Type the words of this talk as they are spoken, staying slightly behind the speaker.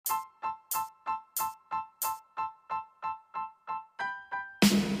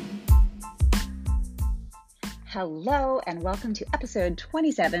Hello, and welcome to episode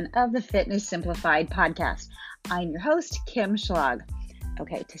 27 of the Fitness Simplified podcast. I'm your host, Kim Schlag.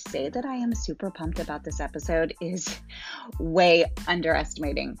 Okay, to say that I am super pumped about this episode is way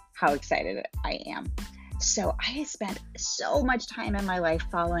underestimating how excited I am. So I spent so much time in my life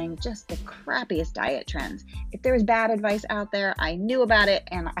following just the crappiest diet trends. If there was bad advice out there, I knew about it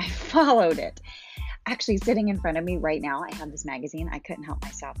and I followed it. Actually, sitting in front of me right now, I have this magazine. I couldn't help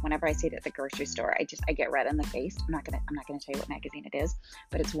myself. Whenever I see it at the grocery store, I get red in the face. I'm not gonna tell you what magazine it is,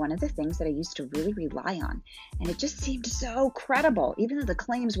 but it's one of the things that I used to really rely on. And it just seemed so credible, even though the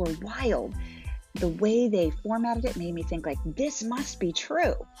claims were wild. The way they formatted it made me think like, this must be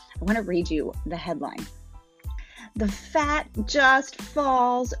true. I want to read you the headline. The fat just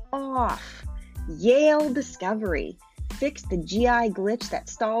falls off. Yale discovery. Fix the GI glitch that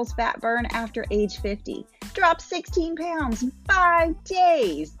stalls fat burn after age 50. Drop 16 pounds in 5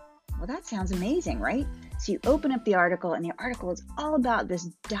 days. Well, that sounds amazing, right? So you open up the article, and the article is all about this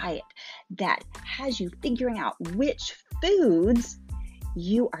diet that has you figuring out which foods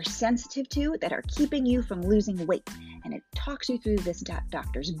you are sensitive to that are keeping you from losing weight. And it talks you through this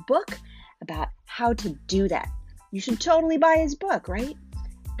doctor's book about how to do that. You should totally buy his book, right?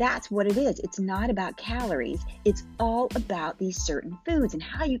 That's what it is. It's not about calories. It's all about these certain foods and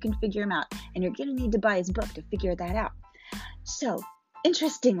how you can figure them out. And you're going to need to buy his book to figure that out. So,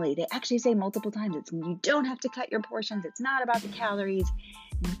 interestingly, they actually say multiple times, you don't have to cut your portions. It's not about the calories.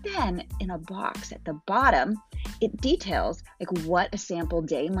 And then in a box at the bottom, it details like what a sample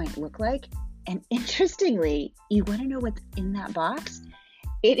day might look like. And interestingly, you want to know what's in that box?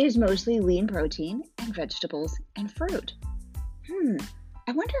 It is mostly lean protein and vegetables and fruit.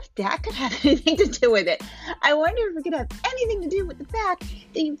 I wonder if that could have anything to do with it. I wonder if it could have anything to do with the fact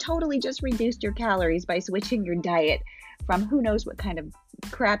that you totally just reduced your calories by switching your diet from who knows what kind of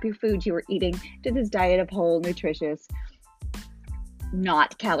crappy food you were eating to this diet of whole, nutritious,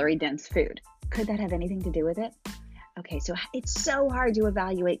 not calorie-dense food. Could that have anything to do with it? Okay, so it's so hard to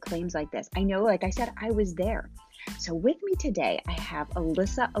evaluate claims like this. I know, like I said, I was there. So with me today, I have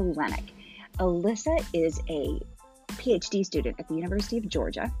Alyssa Olenek. Alyssa is a PhD student at the University of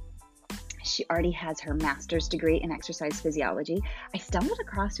Georgia. She already has her master's degree in exercise physiology. I stumbled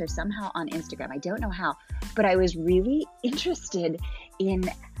across her somehow on Instagram. I don't know how, but I was really interested in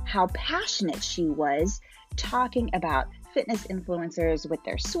how passionate she was talking about fitness influencers with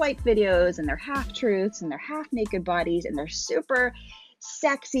their swipe videos and their half-truths and their half-naked bodies and their super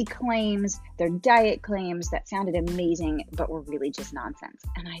sexy claims, their diet claims that sounded amazing, but were really just nonsense.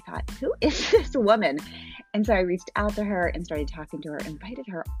 And I thought, who is this woman? And so I reached out to her and started talking to her, invited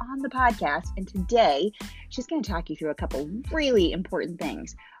her on the podcast. And today she's going to talk you through a couple really important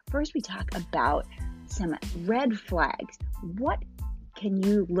things. First, we talk about some red flags. What can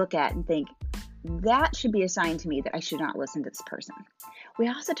you look at and think, that should be a sign to me that I should not listen to this person? We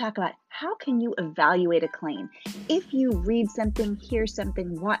also talk about how can you evaluate a claim? If you read something, hear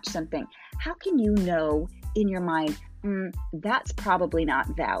something, watch something, how can you know in your mind, that's probably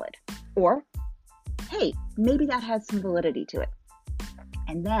not valid? Or, hey, maybe that has some validity to it.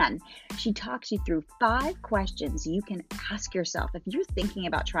 And then she talks you through 5 questions you can ask yourself if you're thinking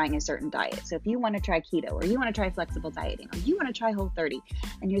about trying a certain diet. So if you want to try keto, or you want to try flexible dieting, or you want to try Whole30,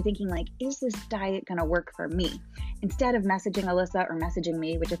 and you're thinking like, is this diet going to work for me? Instead of messaging Alyssa or messaging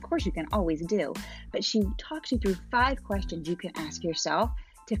me, which of course you can always do, but she talks you through 5 questions you can ask yourself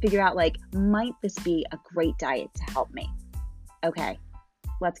to figure out like, might this be a great diet to help me? Okay,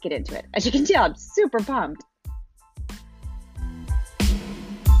 let's get into it. As you can tell, I'm super pumped.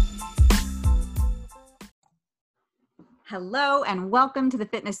 Hello, and welcome to the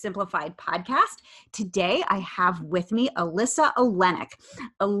Fitness Simplified podcast. Today, I have with me Alyssa Olenek.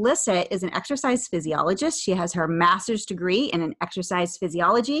 Alyssa is an exercise physiologist. She has her master's degree in exercise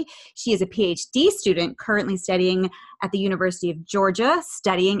physiology. She is a PhD student currently studying at the University of Georgia,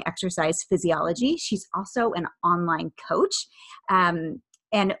 studying exercise physiology. She's also an online coach, and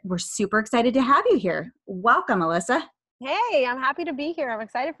we're super excited to have you here. Welcome, Alyssa. Hey, I'm happy to be here. I'm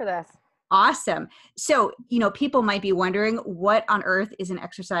excited for this. Awesome. So, people might be wondering, what on earth is an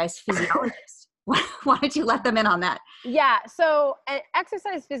exercise physiologist? Why don't you let them in on that? Yeah. So an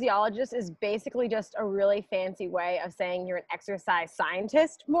exercise physiologist is basically just a really fancy way of saying you're an exercise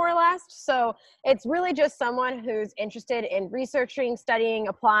scientist, more or less. So it's really just someone who's interested in researching, studying,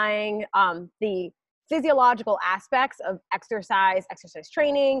 applying the physiological aspects of exercise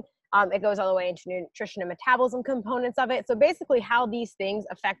training. It goes all the way into nutrition and metabolism components of it. So basically how these things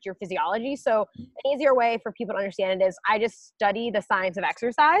affect your physiology. So an easier way for people to understand it is I just study the science of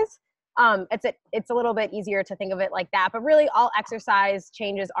exercise. It's a little bit easier to think of it like that, but really all exercise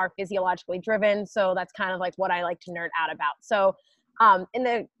changes are physiologically driven. So that's kind of like what I like to nerd out about. So in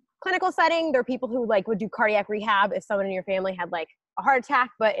the clinical setting, there are people who like would do cardiac rehab if someone in your family had like a heart attack,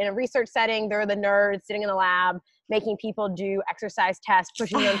 but in a research setting, they're the nerds sitting in the lab, making people do exercise tests,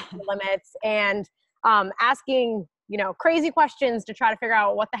 pushing them to the limits, and asking, crazy questions to try to figure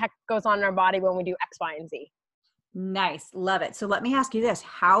out what the heck goes on in our body when we do X, Y, and Z. Nice. Love it. So let me ask you this.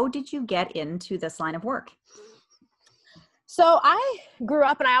 How did you get into this line of work? So I grew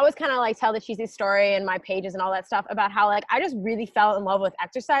up, and I always kind of like tell the cheesy story in my pages and all that stuff about how like I just really fell in love with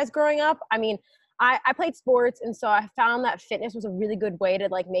exercise growing up. I mean, I played sports, and so I found that fitness was a really good way to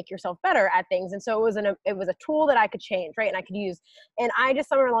like make yourself better at things. And so it was a tool that I could change, right? And I could use. And I just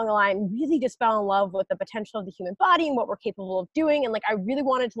somewhere along the line really just fell in love with the potential of the human body and what we're capable of doing. And like I really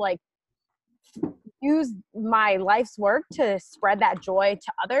wanted to like use my life's work to spread that joy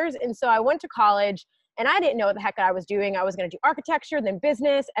to others. And so I went to college, and I didn't know what the heck I was doing. I was going to do architecture, then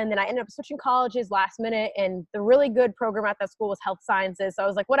business. And then I ended up switching colleges last minute. And the really good program at that school was health sciences. So I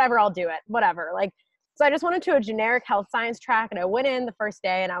was like, whatever, I'll do it, whatever. Like, so I just went into a generic health science track, and I went in the first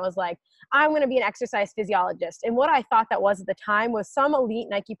day and I was like, I'm going to be an exercise physiologist. And what I thought that was at the time was some elite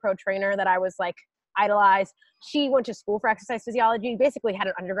Nike Pro trainer that I was like idolized. She went to school for exercise physiology, basically had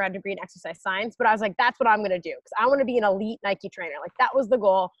an undergrad degree in exercise science, but I was like, that's what I'm going to do, because I want to be an elite Nike trainer. Like that was the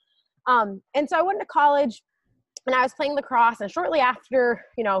goal. And so I went to college, and I was playing lacrosse, and shortly after,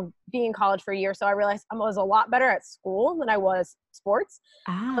 being in college for a year, so I realized I was a lot better at school than I was sports.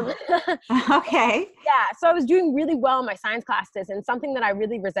 Okay. Yeah. So I was doing really well in my science classes, and something that I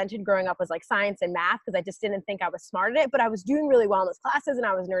really resented growing up was like science and math, because I just didn't think I was smart at it, but I was doing really well in those classes, and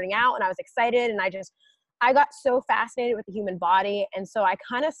I was nerding out, and I was excited, and I got so fascinated with the human body. And so I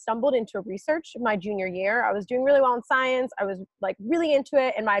kind of stumbled into research my junior year. I was doing really well in science. I was like really into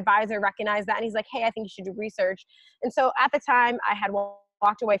it. And my advisor recognized that. And he's like, hey, I think you should do research. And so at the time I had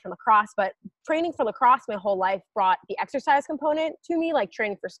walked away from lacrosse, but training for lacrosse my whole life brought the exercise component to me, like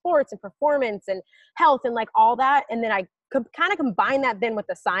training for sports and performance and health and like all that. And then I kind of combined that then with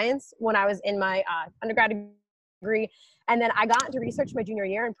the science when I was in my undergrad degree. And then I got into research my junior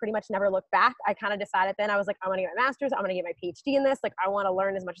year and pretty much never looked back. I kind of decided then, I was like, I want to get my master's. I'm going to get my PhD in this. Like, I want to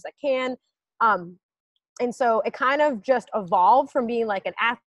learn as much as I can. And so it kind of just evolved from being like an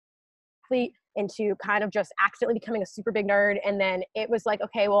athlete into kind of just accidentally becoming a super big nerd. And then it was like,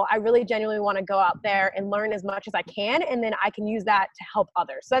 okay, well, I really genuinely want to go out there and learn as much as I can. And then I can use that to help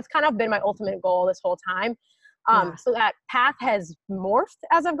others. So that's kind of been my ultimate goal this whole time. So that path has morphed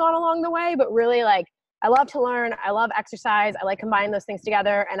as I've gone along the way, but really like, I love to learn. I love exercise. I like combining those things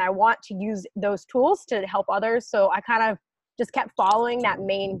together, and I want to use those tools to help others. So I kind of just kept following that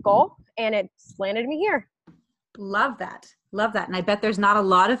main goal, and it's landed me here. Love that. Love that. And I bet there's not a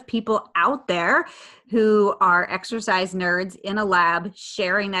lot of people out there who are exercise nerds in a lab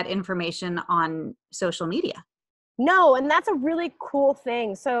sharing that information on social media. No, and that's a really cool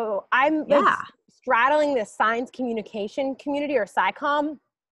thing. So I'm like straddling the science communication community, or SciComm,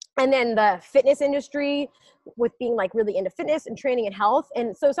 and then the fitness industry, with being like really into fitness and training and health.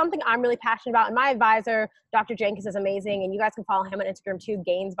 And so something I'm really passionate about, and my advisor, Dr. Jenkins, is amazing. And you guys can follow him on Instagram too,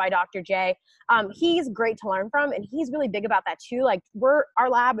 Gains by Dr. J. He's great to learn from, and he's really big about that too. Like our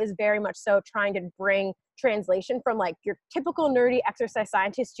lab is very much so trying to bring translation from like your typical nerdy exercise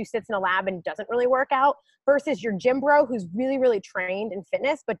scientist who sits in a lab and doesn't really work out, versus your gym bro who's really, really trained in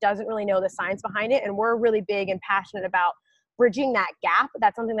fitness, but doesn't really know the science behind it. And we're really big and passionate about bridging that gap.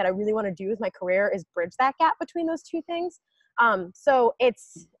 That's something that I really want to do with my career, is bridge that gap between those two things. So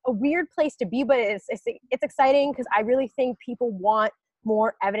it's a weird place to be, but it's exciting, because I really think people want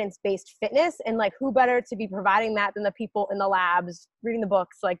more evidence-based fitness, and like who better to be providing that than the people in the labs reading the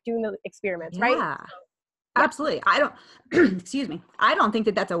books, like doing the experiments, right? Absolutely. I don't, excuse me. I don't think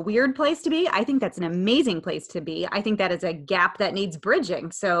that that's a weird place to be. I think that's an amazing place to be. I think that is a gap that needs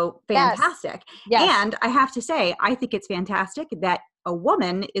bridging. So fantastic. Yes. And I have to say, I think it's fantastic that a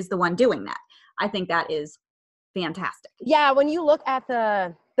woman is the one doing that. I think that is fantastic. Yeah. When you look at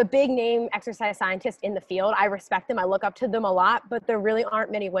the big name exercise scientists in the field, I respect them. I look up to them a lot, but there really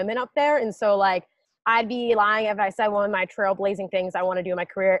aren't many women up there. And so like, I'd be lying if I said one of my trailblazing things I want to do in my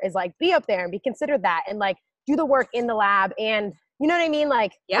career is like be up there and be considered that, and like do the work in the lab, and you know what I mean?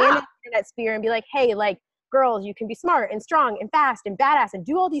 Like in the internet sphere, and be like, hey, like girls, you can be smart and strong and fast and badass and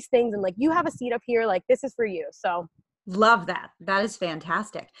do all these things. And like, you have a seat up here, like this is for you. So love that. That is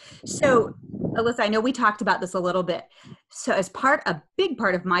fantastic. So Alyssa, I know we talked about this a little bit. So as a big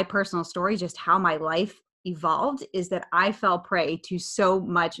part of my personal story, just how my life evolved is that I fell prey to so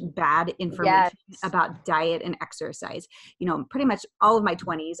much bad information about diet and exercise. Pretty much all of my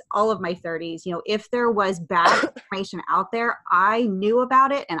 20s, all of my 30s, if there was bad information out there, I knew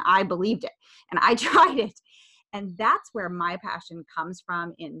about it and I believed it and I tried it. And that's where my passion comes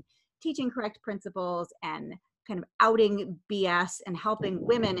from, in teaching correct principles and kind of outing BS and helping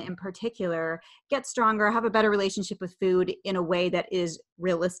women in particular get stronger, have a better relationship with food in a way that is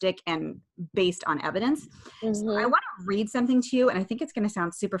realistic and based on evidence. So I want to read something to you, and I think it's going to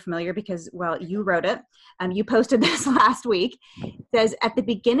sound super familiar because, well, you wrote it. You posted this last week. It says, at the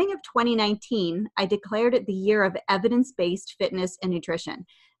beginning of 2019, I declared it the year of evidence-based fitness and nutrition.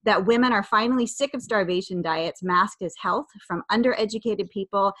 That women are finally sick of starvation diets masked as health from undereducated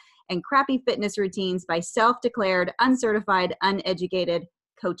people and crappy fitness routines by self-declared, uncertified, uneducated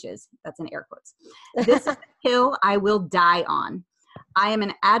coaches. That's in air quotes. This is a hill I will die on. I am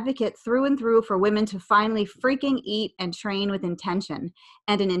an advocate through and through for women to finally freaking eat and train with intention,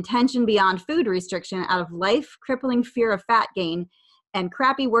 and an intention beyond food restriction out of life-crippling fear of fat gain and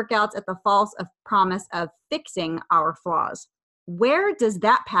crappy workouts at the false promise of fixing our flaws. Where does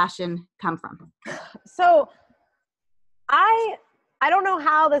that passion come from? So I don't know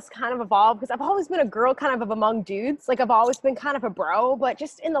how this kind of evolved, because I've always been a girl kind of among dudes. Like, I've always been kind of a bro, but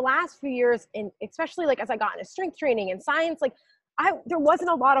just in the last few years, and especially like as I got into strength training and science, like there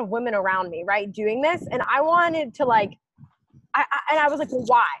wasn't a lot of women around me, right, doing this. And I wanted to I was like, well,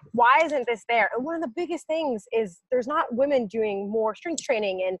 why? Why isn't this there? And one of the biggest things is there's not women doing more strength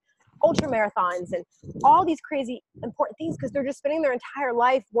training and ultra marathons and all these crazy important things, because they're just spending their entire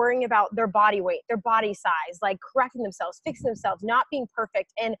life worrying about their body weight, their body size, like correcting themselves, fixing themselves, not being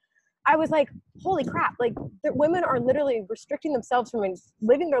perfect. And I was like, holy crap, like women are literally restricting themselves from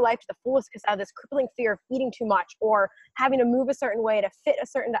living their life to the fullest because of this crippling fear of eating too much or having to move a certain way to fit a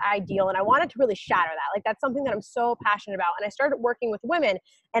certain ideal. And I wanted to really shatter that. Like, that's something that I'm so passionate about. And I started working with women,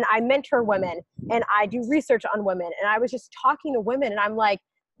 and I mentor women, and I do research on women. And I was just talking to women, and I'm like,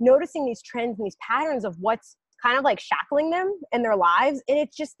 noticing these trends and these patterns of what's kind of like shackling them in their lives. And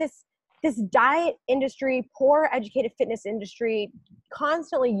it's just this diet industry, poor educated fitness industry,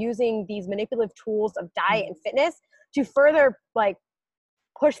 constantly using these manipulative tools of diet and fitness to further like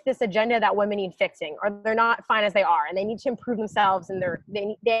push this agenda that women need fixing, or they're not fine as they are and they need to improve themselves, and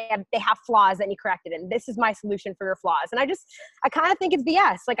they have flaws that need corrected, and this is my solution for your flaws. And I kind of think it's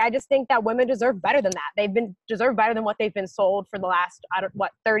BS. Like, I just think that women deserve better than that. Deserve better than what they've been sold for the last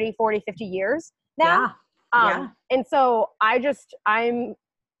 30, 40, 50 years now. And so I'm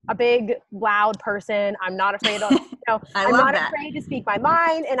a big, loud person. I'm not afraid of, I'm not afraid to speak my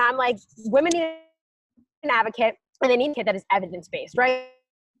mind. And I'm like, women need an advocate, and they need a kid that is evidence-based, right?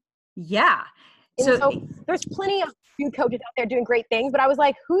 Yeah. And so there's plenty of food coaches out there doing great things, but I was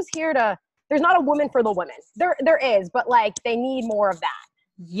like, there's not a woman for the women. There is, but like, they need more of that.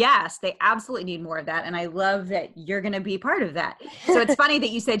 Yes, they absolutely need more of that. And I love that you're going to be part of that. So it's funny that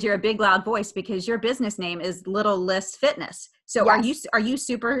you said you're a big, loud voice, because your business name is Little Liss Fitness. So yes. Are you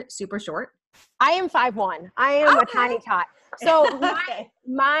super, super short? I am 5'1". I am a tiny tot. So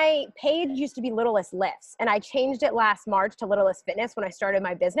my page used to be Little Liss Lifts, and I changed it last March to Little Liss Fitness when I started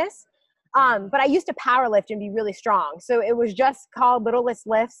my business. But I used to power lift and be really strong. So it was just called Little Liss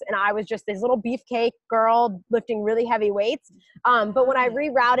Lifts, and I was just this little beefcake girl lifting really heavy weights. But when I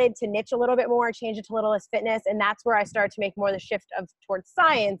rerouted to niche a little bit more, I changed it to Little Liss Fitness, and that's where I started to make more of the shift towards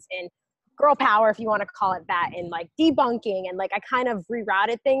science and girl power, if you want to call it that, and like debunking. And like, I kind of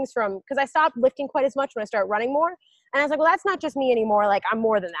rerouted things because I stopped lifting quite as much when I started running more. And I was like, well, that's not just me anymore. Like, I'm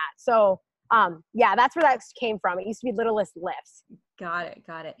more than that. So that's where that came from. It used to be Little Liss Lifts. Got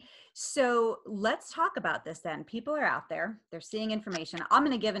it. So let's talk about this then. People are out there, they're seeing information. I'm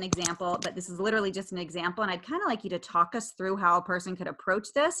going to give an example, but this is literally just an example. And I'd kind of like you to talk us through how a person could approach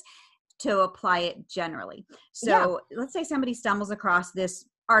this to apply it generally. So let's say somebody stumbles across this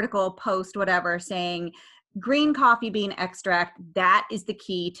article, post, whatever, saying green coffee bean extract, that is the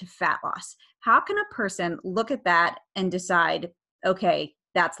key to fat loss. How can a person look at that and decide, okay,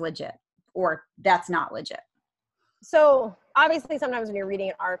 that's legit, or that's not legit? So obviously, sometimes when you're reading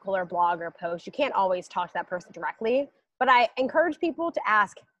an article or blog or post, you can't always talk to that person directly, but I encourage people to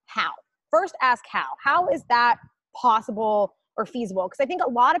ask how. First, ask how. How is that possible or feasible? Because I think a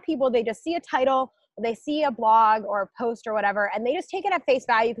lot of people, they just see a title, they see a blog or a post or whatever, and they just take it at face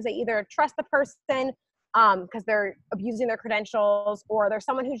value because they either trust the person because they're abusing their credentials, or there's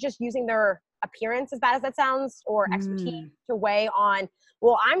someone who's just using their appearance, as bad as that sounds, or expertise to weigh on,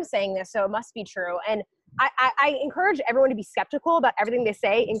 well, I'm saying this, so it must be true. And I encourage everyone to be skeptical about everything they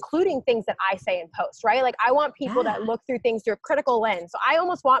say, including things that I say in post, right? Like I want people that look through things through a critical lens. So I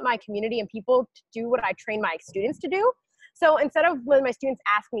almost want my community and people to do what I train my students to do. So instead of when my students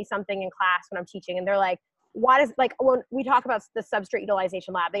ask me something in class when I'm teaching and they're like, like when we talk about the substrate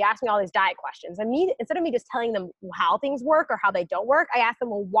utilization lab, they ask me all these diet questions. And instead of me just telling them how things work or how they don't work, I ask them,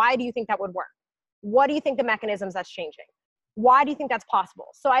 well, why do you think that would work? What do you think the mechanisms that's changing? Why do you think that's possible?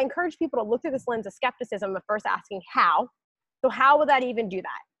 So I encourage people to look through this lens of skepticism of first asking how. So how would that even do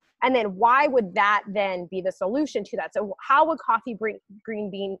that? And then why would that then be the solution to that? So how would green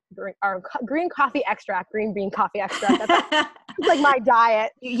coffee extract, that's like my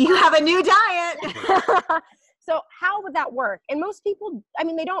diet. You have a new diet. So how would that work? And most people, I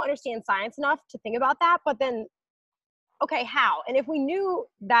mean, they don't understand science enough to think about that, but then, okay, how? And if we knew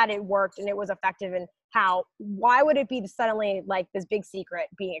that it worked and it was effective and how, why would it be suddenly like this big secret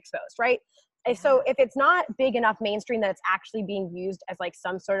being exposed, right? And so if it's not big enough mainstream that it's actually being used as like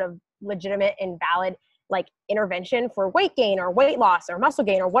some sort of legitimate and valid like intervention for weight gain or weight loss or muscle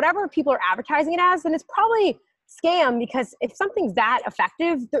gain or whatever people are advertising it as, then it's probably scam, because if something's that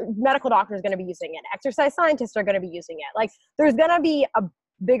effective, the medical doctor is going to be using it. Exercise scientists are going to be using it. Like there's going to be a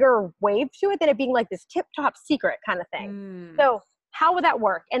bigger wave to it than it being like this tip top secret kind of thing. So how would that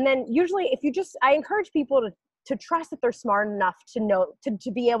work? And then usually if you I encourage people to trust that they're smart enough to know,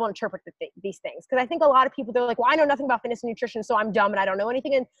 to be able to interpret these things. Cause I think a lot of people, they're like, well, I know nothing about fitness and nutrition, so I'm dumb and I don't know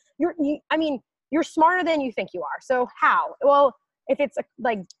anything. And you're smarter than you think you are. So how? Well, if it's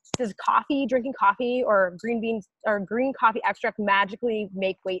like, does drinking coffee or green coffee extract magically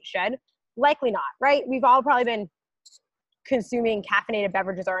make weight shed? Likely not, right? We've all probably been consuming caffeinated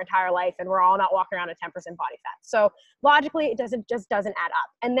beverages our entire life, and we're all not walking around at 10% body fat. So logically, it just doesn't add up.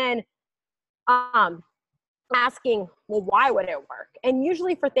 And then asking, well, why would it work? And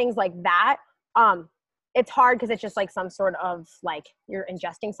usually for things like that, it's hard because it's just like some sort of like you're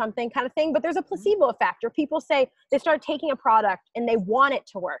ingesting something kind of thing, but there's a placebo effect, or people say they start taking a product and they want it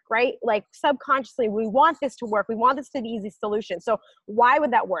to work, right? Like subconsciously, we want this to work. We want this to be easy solution. So why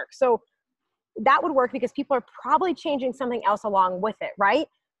would that work? So that would work because people are probably changing something else along with it, right?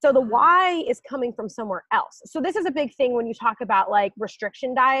 So the why is coming from somewhere else. So this is a big thing when you talk about like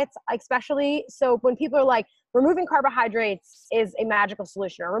restriction diets, especially. So when people are like, removing carbohydrates is a magical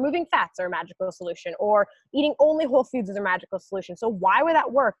solution, or removing fats are a magical solution, or eating only whole foods is a magical solution. So why would that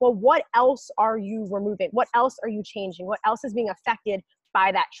work? Well, what else are you removing? What else are you changing? What else is being affected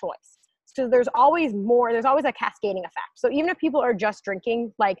by that choice? So there's always more, there's always a cascading effect. So even if people are just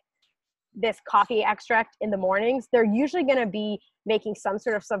drinking like this coffee extract in the mornings, they're usually going to be making some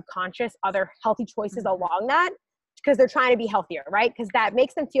sort of subconscious other healthy choices along that, because they're trying to be healthier, right? Because that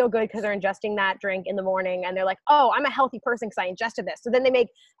makes them feel good because they're ingesting that drink in the morning and they're like, oh, I'm a healthy person because I ingested this. So then they make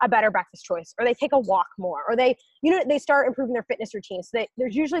a better breakfast choice, or they take a walk more, or they start improving their fitness routine. So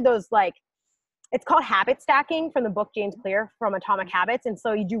there's usually those like, it's called habit stacking from the book James Clear from Atomic Habits. And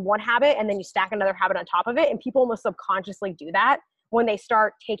so you do one habit and then you stack another habit on top of it. And people almost subconsciously do that when they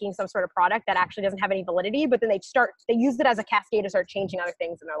start taking some sort of product that actually doesn't have any validity, but then they use it as a cascade to start changing other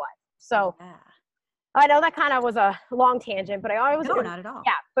things in their life. So I know that kind of was a long tangent, but No, not at all.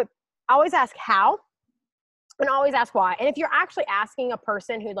 Yeah, but I always ask how and always ask why. And if you're actually asking a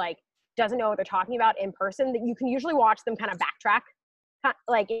person who like doesn't know what they're talking about in person, that you can usually watch them kind of backtrack.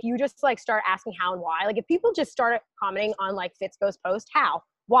 Like if you just like start asking how and why, like if people just start commenting on like Fitzbo's post, how,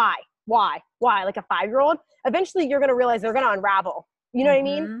 why, like a 5-year-old, eventually you're going to realize they're going to unravel. You know what I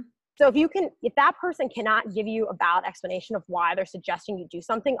mean? So if that person cannot give you a valid explanation of why they're suggesting you do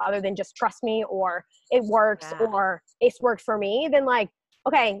something other than just trust me, or it works, or it's worked for me, then like,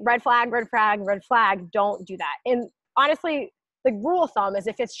 okay, red flag, don't do that. And honestly, the rule of thumb is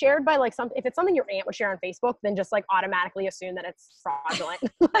if it's shared by like if it's something your aunt would share on Facebook, then just like automatically assume that it's fraudulent.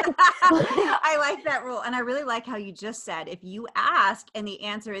 I like that rule. And I really like how you just said, if you ask and the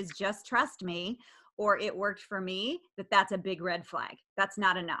answer is just trust me, or it worked for me, that's a big red flag. That's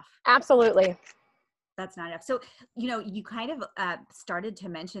not enough. Absolutely. That's not enough. So, you kind of started to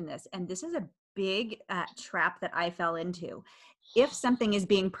mention this, and this is a big trap that I fell into. If something is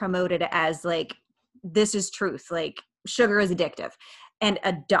being promoted as like, this is truth, like sugar is addictive, and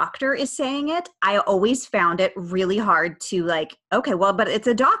a doctor is saying it, I always found it really hard to like, okay, well, but it's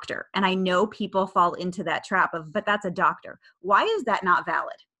a doctor. And I know people fall into that trap of, but that's a doctor. Why is that not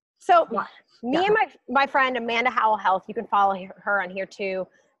valid? So me and my friend, Amanda Howell Health, you can follow her on here too.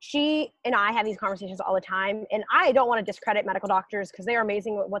 She and I have these conversations all the time, and I don't want to discredit medical doctors because they are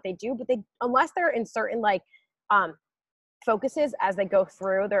amazing at what they do, but unless they're in certain like focuses as they go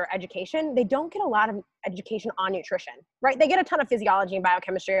through their education, they don't get a lot of education on nutrition, right? They get a ton of physiology and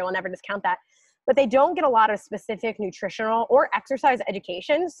biochemistry. I will never discount that. but they don't get a lot of specific nutritional or exercise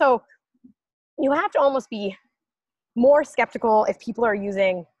education. So you have to almost be more skeptical if people are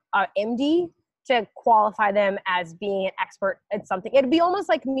using MD to qualify them as being an expert at something. It'd be almost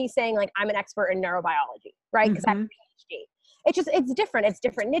like me saying like, I'm an expert in neurobiology, right? Because I have a PhD. It's different. It's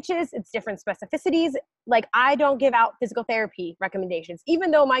different niches. It's different specificities. Like I don't give out physical therapy recommendations,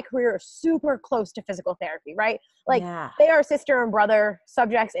 even though my career is super close to physical therapy, right? Like they are sister and brother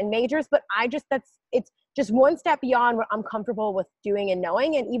subjects and majors, but it's just one step beyond what I'm comfortable with doing and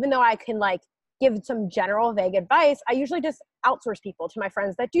knowing. And even though I can like give some general vague advice, I usually just outsource people to my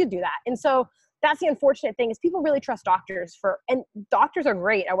friends that do that. And so that's the unfortunate thing is people really trust doctors and doctors are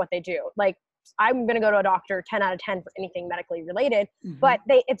great at what they do. Like I'm going to go to a doctor 10 out of 10 for anything medically related, but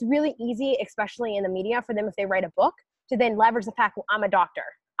it's really easy, especially in the media for them, if they write a book to then leverage the fact, well, I'm a doctor.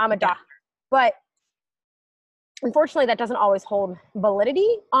 But unfortunately that doesn't always hold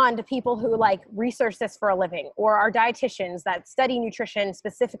validity on to people who like research this for a living or are dietitians that study nutrition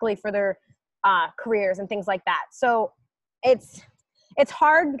specifically for their careers and things like that. So it's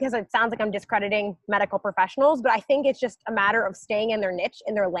hard because it sounds like I'm discrediting medical professionals, but I think it's just a matter of staying in their niche,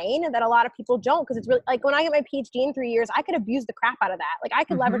 in their lane, and that a lot of people don't. Because it's really like when I get my PhD in 3 years, I could abuse the crap out of that. Like I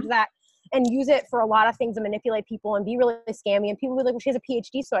could leverage that and use it for a lot of things and manipulate people and be really scammy. And people will be like, well, she has a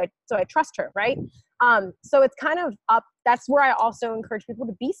PhD, so I trust her, right? So it's kind of up. That's where I also encourage people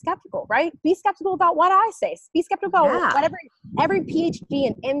to be skeptical, right? Be skeptical about what I say. Be skeptical about what every PhD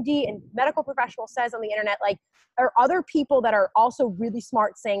and MD and medical professional says on the internet. Like, are other people that are also really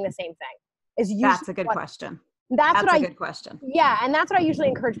smart saying the same thing? That's a good question. That's a good question. Yeah. And that's what I usually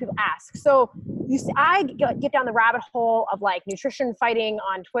encourage people to ask. So I get down the rabbit hole of like nutrition fighting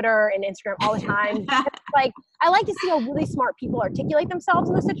on Twitter and Instagram all the time. Like I like to see how really smart people articulate themselves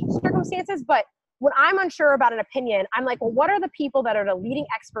in those circumstances. But when I'm unsure about an opinion, I'm like, well, what are the people that are the leading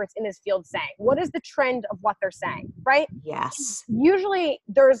experts in this field saying? What is the trend of what they're saying, right? Yes. Usually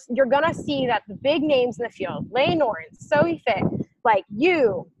you're going to see that the big names in the field, Layne Norton, Zoe Fit, like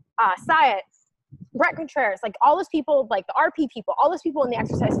you, Syed, Brett Contreras, like all those people, like the RP people, all those people in the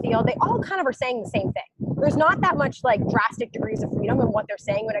exercise field, they all kind of are saying the same thing. There's not that much like drastic degrees of freedom in what they're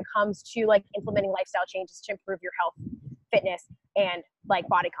saying when it comes to like implementing lifestyle changes to improve your health, fitness, and like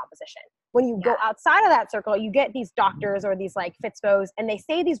body composition. When you go outside of that circle, you get these doctors or these like Fitspos, and they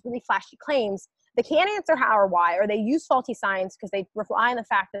say these really flashy claims. They can't answer how or why, or they use faulty science because they rely on the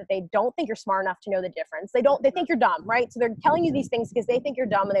fact that they don't think you're smart enough to know the difference. They think you're dumb, right? So they're telling you these things because they think you're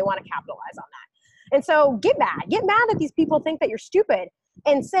dumb and they want to capitalize on that. And so get mad that these people think that you're stupid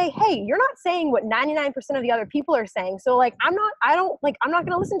and say, hey, you're not saying what 99% of the other people are saying. So like, I'm not going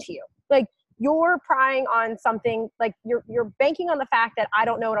to listen to you. Like, you're prying on something, like you're banking on the fact that I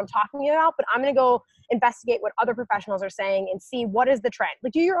don't know what I'm talking about, but I'm going to go investigate what other professionals are saying and see what is the trend.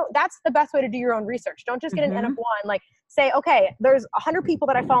 Like that's the best way to do your own research. Don't just get an N of one, like say, okay, there's 100 people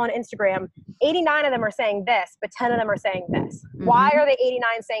that I follow on Instagram. 89 of them are saying this, but 10 of them are saying this. Why are they 89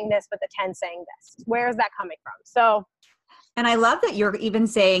 saying this, but the 10 saying this? Where is that coming from? So. And I love that you're even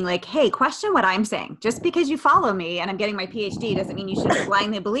saying like, hey, question what I'm saying. Just because you follow me and I'm getting my PhD doesn't mean you should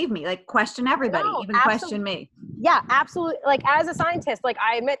blindly believe me. Like question everybody, question me. Yeah, absolutely. Like as a scientist, like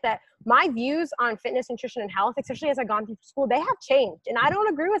I admit that my views on fitness, nutrition, and health, especially as I've gone through school, they have changed. And I don't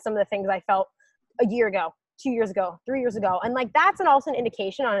agree with some of the things I felt a year ago, 2 years ago, 3 years ago. And like, that's also an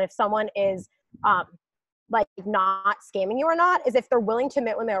indication on if someone is, like not scamming you or not, is if they're willing to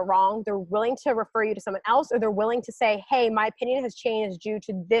admit when they're wrong, they're willing to refer you to someone else, or they're willing to say, hey, my opinion has changed due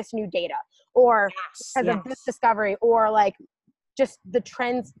to this new data, or because of this discovery, or like just the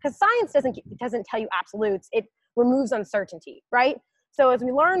trends, because science doesn't tell you absolutes, it removes uncertainty, right? So as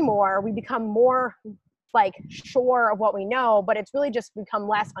we learn more, we become more like sure of what we know, but it's really just become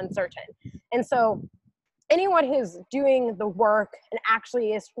less uncertain. And so anyone who's doing the work and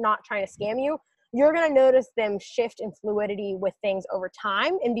actually is not trying to scam you, you're going to notice them shift in fluidity with things over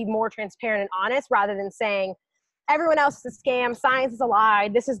time and be more transparent and honest rather than saying, everyone else is a scam, science is a lie,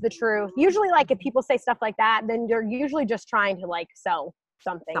 this is the truth. Usually, like, if people say stuff like that, then they're usually just trying to, like, sell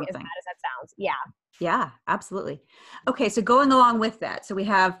something. As bad as that sounds. Yeah. Yeah, absolutely. Okay, so going along with that, so we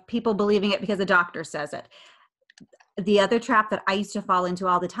have people believing it because the doctor says it. The other trap that I used to fall into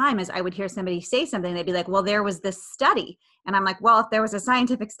all the time is I would hear somebody say something, they'd be like, well, there was this study. And I'm like, well, if there was a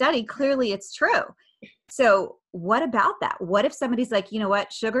scientific study, clearly it's true. So what about that? What if somebody's like, you know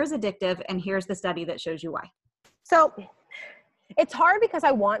what, sugar is addictive, and here's the study that shows you why? So it's hard because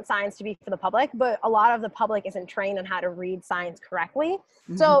I want science to be for the public, but a lot of the public isn't trained on how to read science correctly.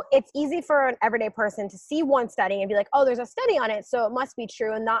 Mm-hmm. So it's easy for an everyday person to see one study and be like, oh, there's a study on it, so it must be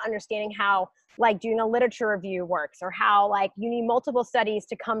true, and not understanding how like doing a literature review works, or how like you need multiple studies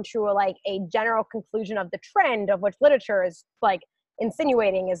to come to a general conclusion of the trend of which literature is like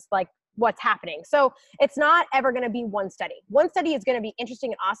insinuating is like what's happening. So it's not ever going to be one study. One study is going to be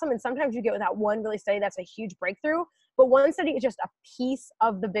interesting and awesome, and sometimes you get with that one really study that's a huge breakthrough, but one study is just a piece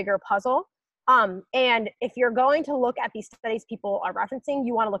of the bigger puzzle. And if you're going to look at these studies people are referencing,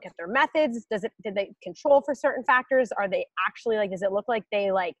 you want to look at their methods. Did they control for certain factors? Are they actually does it look like they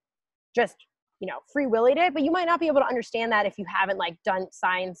just free willied it? But you might not be able to understand that if you haven't done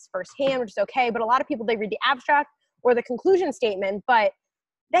science firsthand, which is okay. But a lot of people, they read the abstract or the conclusion statement, but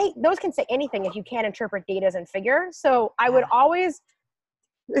those can say anything if you can't interpret data and figures. So I would always,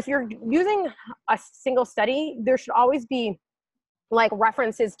 if you're using a single study, there should always be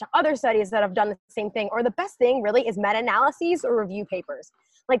references to other studies that have done the same thing. Or the best thing really is meta-analyses or review papers.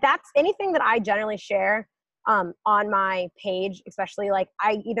 That's anything that I generally share on my page, especially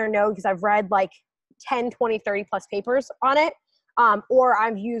I either know because I've read 10, 20, 30 plus papers on it, or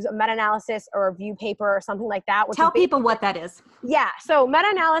I've used a meta-analysis or a review paper or something like that. Tell people what that is. Yeah. So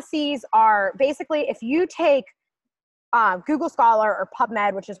meta-analyses are basically if you take Google Scholar or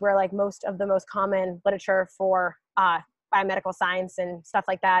PubMed, which is where most of the most common literature for biomedical science and stuff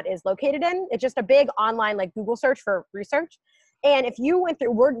like that is located in. It's just a big online Google search for research. And if you went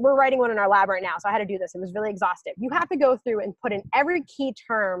through, we're writing one in our lab right now, so I had to do this. It was really exhaustive. You have to go through and put in every key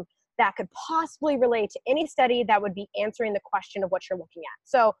term that could possibly relate to any study that would be answering the question of what you're looking at.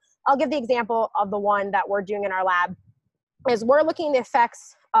 So I'll give the example of the one that we're doing in our lab is we're looking at the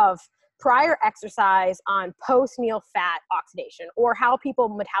effects of prior exercise on post-meal fat oxidation, or how people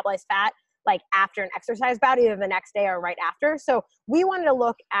metabolize fat after an exercise bout, either the next day or right after. So we wanted to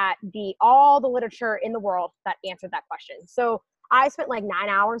look at all the literature in the world that answered that question. So I spent 9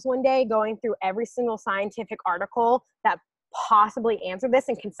 hours one day going through every single scientific article that possibly answered this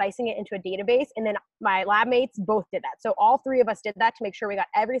and concising it into a database. And then my lab mates both did that. So all three of us did that to make sure we got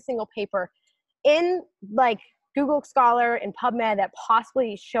every single paper in Google Scholar and PubMed that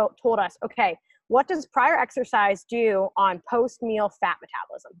possibly told us, okay, what does prior exercise do on post-meal fat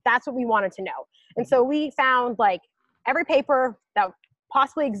metabolism? That's what we wanted to know. And so we found every paper that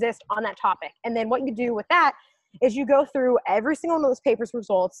possibly exists on that topic. And then what you do with that is you go through every single one of those papers'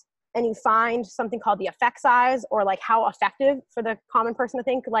 results and you find something called the effect size, or how effective for the common person to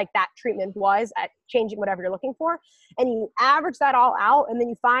think that treatment was at changing whatever you're looking for. And you average that all out, and then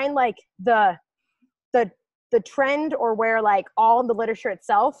you find the trend, or where all the literature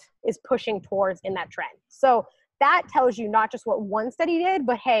itself is pushing towards in that trend. So that tells you not just what one study did,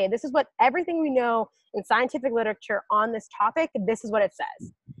 but hey, this is what everything we know in scientific literature on this topic, this is what it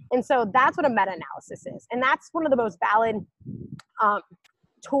says. And so that's what a meta-analysis is. And that's one of the most valid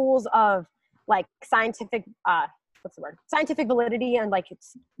tools of scientific, scientific validity, and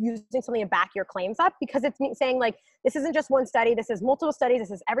it's using something to back your claims up, because it's saying this isn't just one study, this is multiple studies,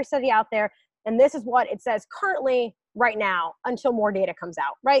 this is every study out there, and this is what it says currently right now until more data comes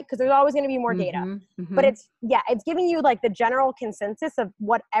out, right? Because there's always going to be more data. Mm-hmm. But it's giving you the general consensus of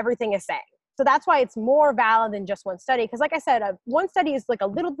what everything is saying. So that's why it's more valid than just one study. Because like I said, one study is a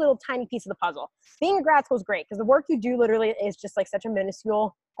little tiny piece of the puzzle. Being in grad school is great because the work you do literally is just such a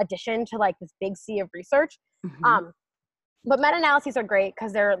minuscule addition to this big sea of research. Mm-hmm. But meta-analyses are great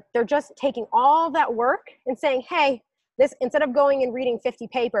because they're just taking all that work and saying, hey, this, instead of going and reading 50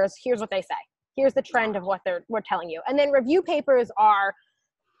 papers, here's what they say. Here's the trend of what we're telling you. And then review papers are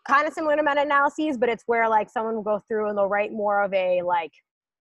kind of similar to meta-analyses, but it's where someone will go through and they'll write more of a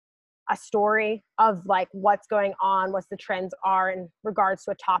story of what's going on, what the trends are in regards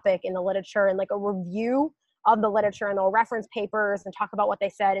to a topic in the literature, and a review of the literature, and they'll reference papers and talk about what they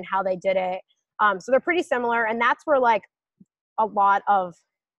said and how they did it. So they're pretty similar. And that's where a lot of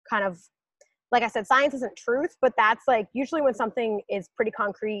kind of, like I said, science isn't truth, but that's usually when something is pretty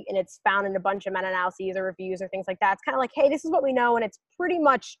concrete and it's found in a bunch of meta-analyses or reviews or things like that, it's kind of hey, this is what we know, and it's pretty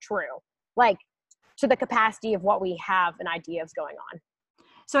much true, to the capacity of what we have an idea of going on.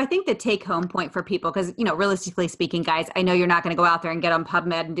 So I think the take home point for people, because, realistically speaking, guys, I know you're not going to go out there and get on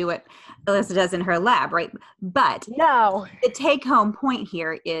PubMed and do what Alyssa does in her lab, right? But no, the take home point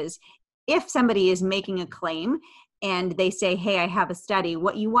here is if somebody is making a claim and they say, hey, I have a study,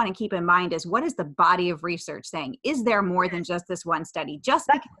 what you want to keep in mind is, what is the body of research saying? Is there more than just this one study? Just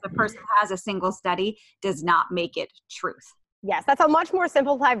because a person has a single study does not make it truth. Yes, that's a much more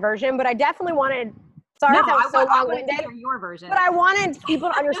simplified version, but I definitely wanted Sorry No, if that was so I wanted to long-winded, hear your version. but I wanted people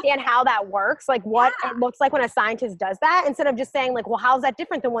to understand how that works, like what it looks like when a scientist does that, instead of just saying like, well, how's that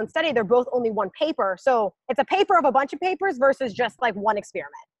different than one study? They're both only one paper. So it's a paper of a bunch of papers versus just like one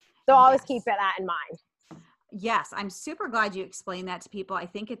experiment. So always keep that in mind. Yes, I'm super glad you explained that to people. I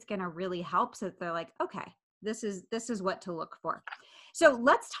think it's going to really help so that they're like, okay, this is what to look for. So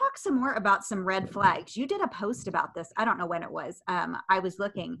let's talk some more about some red flags. You did a post about this. I don't know when it was. I was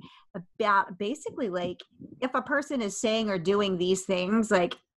looking about basically like if a person is saying or doing these things,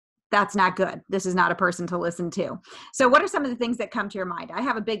 like that's not good. This is not a person to listen to. So what are some of the things that come to your mind? I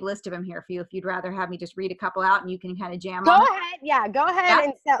have a big list of them here for you. If you'd rather have me just read a couple out and you can kind of jam Go on ahead. Yeah, go ahead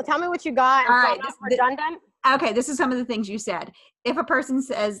and tell me what you got. All And right. so I'm not redundant. Okay, this is some of the things you said. If a person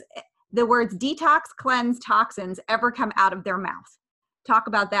says the words detox, cleanse, toxins ever come out of their mouth, talk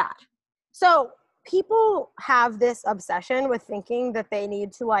about that. So people have this obsession with thinking that they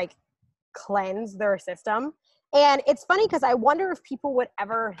need to like cleanse their system. And it's funny because I wonder if people would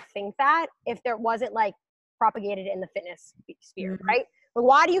ever think that if there wasn't like propagated in the fitness sphere, right? But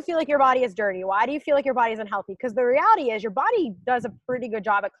why do you feel like your body is dirty? Why do you feel like your body is unhealthy? Because the reality is your body does a pretty good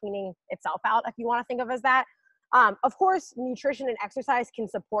job at cleaning itself out, if you want to think of it as that. Of course, nutrition and exercise can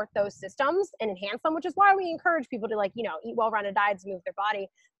support those systems and enhance them, which is why we encourage people to like, eat well-rounded diets, move their body.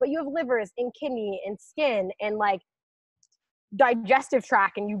 But you have livers and kidney and skin and like digestive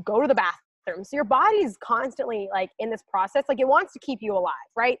tract, and you go to the bathroom. So your body's constantly like in this process, like it wants to keep you alive,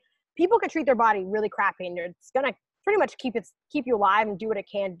 right? People can treat their body really crappy and it's going to pretty much keep you alive and do what it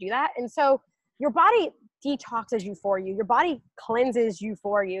can to do that. And so your body detoxes you for you. Your body cleanses you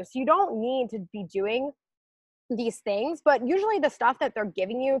for you. So you don't need to be doing these things, but usually the stuff that they're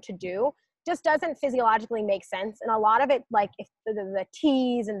giving you to do just doesn't physiologically make sense. And a lot of it, like if the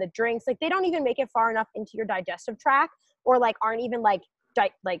teas and the drinks, like they don't even make it far enough into your digestive tract, or like aren't even like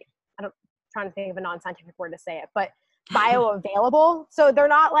trying to think of a non-scientific word to say it, but bioavailable. So they're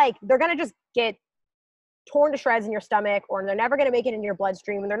not like, they're going to just get torn to shreds in your stomach, or they're never going to make it in your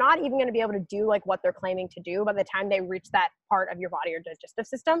bloodstream. And they're not even going to be able to do like what they're claiming to do by the time they reach that part of your body or digestive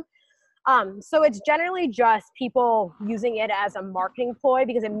system. So it's generally just people using it as a marketing ploy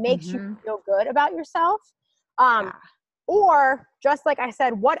because it makes you feel good about yourself. Or just like I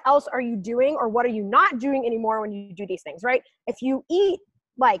said, what else are you doing or what are you not doing anymore when you do these things, right? If you eat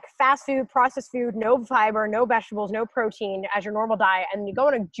like fast food, processed food, no fiber, no vegetables, no protein as your normal diet, and you go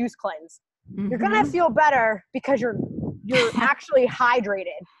on a juice cleanse, you're going to feel better because you're actually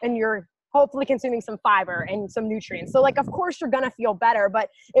hydrated and you're hopefully consuming some fiber and some nutrients. So like, of course you're going to feel better, but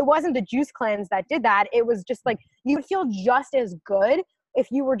it wasn't the juice cleanse that did that. It was just like, you would feel just as good if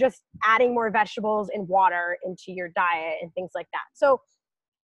you were just adding more vegetables and water into your diet and things like that. So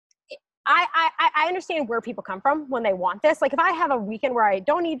I understand where people come from when they want this. Like if I have a weekend where I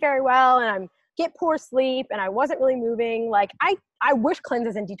don't eat very well and I'm get poor sleep and I wasn't really moving, like I wish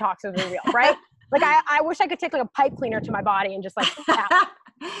cleanses and detoxes were real, right? Like I wish I could take like a pipe cleaner to my body and just like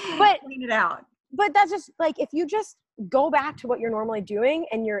clean it out. But that's just like, if you just go back to what you're normally doing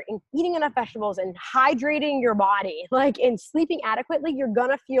and you're eating enough vegetables and hydrating your body, like and sleeping adequately, you're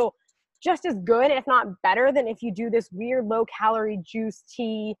gonna feel just as good, if not better, than if you do this weird low calorie juice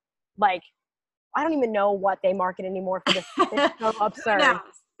tea. Like, I don't even know what they market anymore for this. It's so absurd.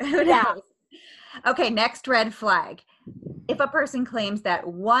 Who knows? Okay, next red flag. If a person claims that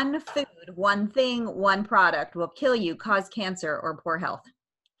one food, one thing, one product will kill you, cause cancer, or poor health.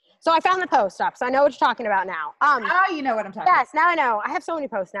 So I found the post up, so I know what you're talking about now. You know what I'm talking about. Yes, now I know. I have so many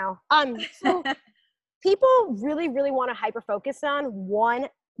posts now. So people really, really want to hyper focus on one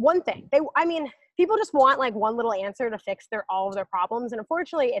thing. People just want like one little answer to fix all of their problems. And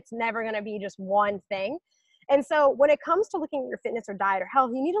unfortunately, it's never going to be just one thing. And so when it comes to looking at your fitness or diet or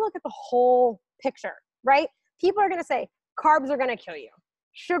health, you need to look at the whole picture, right? People are going to say carbs are going to kill you.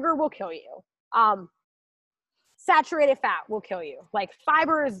 Sugar will kill you. Saturated fat will kill you. Like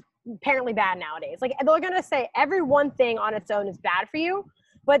fiber is apparently bad nowadays. Like they're going to say every one thing on its own is bad for you,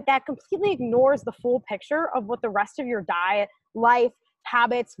 but that completely ignores the full picture of what the rest of your diet, life,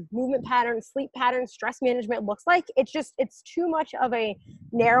 habits, movement patterns, sleep patterns, stress management looks like. It's too much of a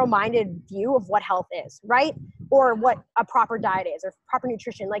narrow-minded view of what health is, right? Or what a proper diet is or proper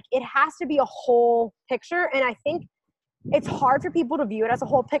nutrition. Like it has to be a whole picture. And I think it's hard for people to view it as a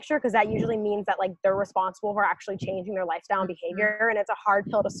whole picture because that usually means that like they're responsible for actually changing their lifestyle and behavior. And it's a hard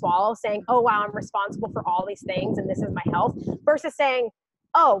pill to swallow saying, oh, wow, I'm responsible for all these things and this is my health, versus saying,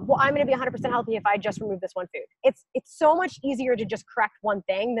 oh, well, I'm going to be 100% healthy if I just remove this one food. It's so much easier to just correct one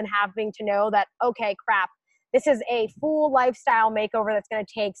thing than having to know that, okay, crap, this is a full lifestyle makeover that's going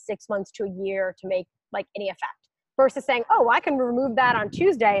to take 6 months to a year to make like any effect. versus saying, oh, I can remove that on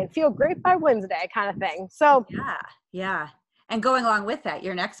Tuesday and feel great by Wednesday kind of thing. So yeah. And going along with that,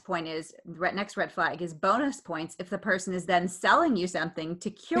 your next point is, next red flag is bonus points if the person is then selling you something to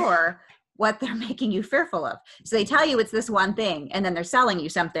cure what they're making you fearful of. So they tell you it's this one thing, and then they're selling you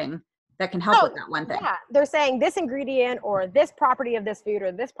something that can help with that one thing. Yeah, they're saying this ingredient or this property of this food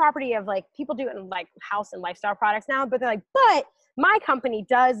or this property of, like, people do it in like house and lifestyle products now, but they're like, but my company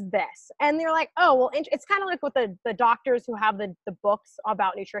does this. And they're like, oh, well, it's kind of like with the doctors who have the books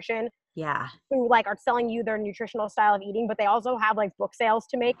about nutrition. Yeah. Who like are selling you their nutritional style of eating, but they also have like book sales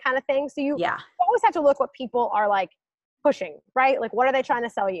to make kind of thing. So you always have to look what people are like pushing, right? Like, what are they trying to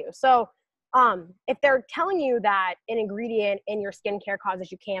sell you? So if they're telling you that an ingredient in your skincare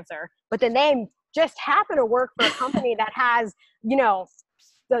causes you cancer, but then they just happen to work for a company that has, you know,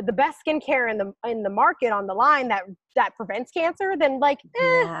 the best skincare in the market on the line that prevents cancer, then like,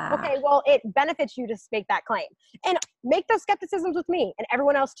 okay, well, it benefits you to make that claim. And make those skepticisms with me and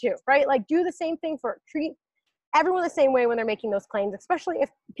everyone else too, right? Like, do the same thing treat everyone the same way when they're making those claims, especially if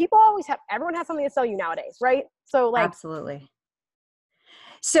everyone has something to sell you nowadays, right? So like. Absolutely.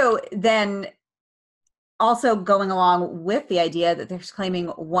 So then also going along with the idea that they're claiming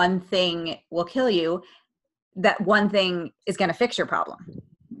one thing will kill you, that one thing is going to fix your problem.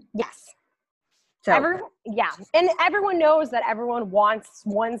 Yes. So and everyone knows that everyone wants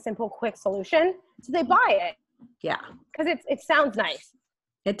one simple, quick solution, so they buy it. Yeah, because it sounds nice.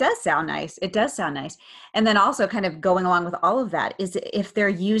 It does sound nice. It does sound nice. And then also kind of going along with all of that is if they're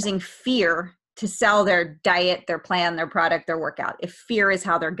using fear to sell their diet, their plan, their product, their workout, if fear is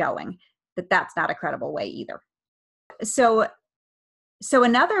how they're going, that's not a credible way either. So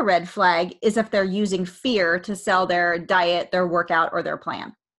another red flag is if they're using fear to sell their diet, their workout, or their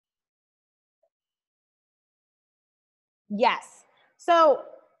plan. Yes. So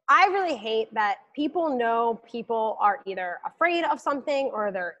I really hate that people know people are either afraid of something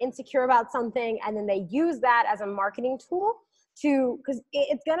or they're insecure about something, and then they use that as a marketing tool because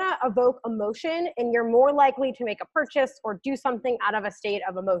it's going to evoke emotion, and you're more likely to make a purchase or do something out of a state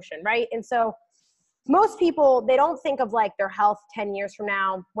of emotion, right? And so most people, they don't think of like their health 10 years from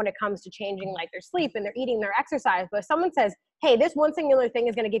now when it comes to changing like their sleep and their eating, their exercise. But if someone says, hey, this one singular thing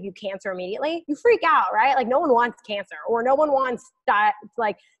is going to give you cancer immediately, you freak out, right? Like, no one wants cancer, or no one wants to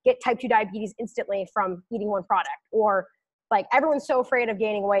like get type 2 diabetes instantly from eating one product, or like everyone's so afraid of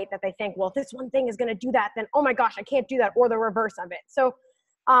gaining weight that they think, well, if this one thing is going to do that, then, oh my gosh, I can't do that, or the reverse of it. So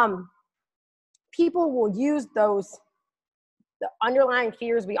people will use the underlying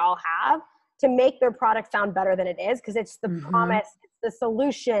fears we all have to make their product sound better than it is, because it's the promise, it's the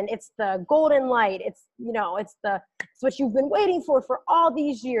solution, it's the golden light, it's, you know, it's what you've been waiting for all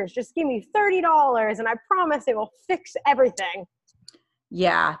these years. Just give me $30 and I promise it will fix everything.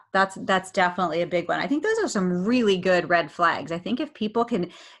 Yeah, that's definitely a big one. I think those are some really good red flags. I think if people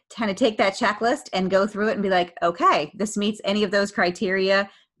can kind of take that checklist and go through it and be like, okay, this meets any of those criteria,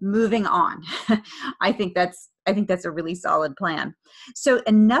 moving on. I think that's a really solid plan. So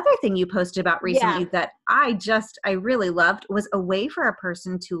another thing you posted about recently that I really loved was a way for a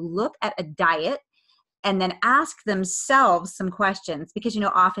person to look at a diet and then ask themselves some questions, because, you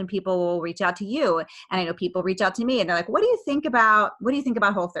know, often people will reach out to you, and I know people reach out to me and they're like, what do you think about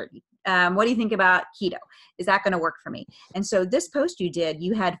Whole30? What do you think about keto? Is that going to work for me? And so this post you did,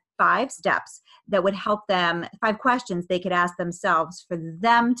 you had 5 steps that would help them, 5 questions they could ask themselves for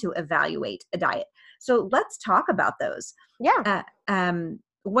them to evaluate a diet. So let's talk about those. Yeah.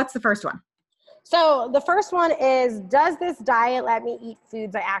 What's the first one? So the first one is, does this diet let me eat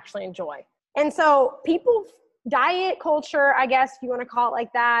foods I actually enjoy? And so diet culture, I guess, if you want to call it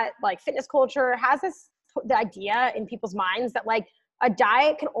like that, like fitness culture, has the idea in people's minds that like a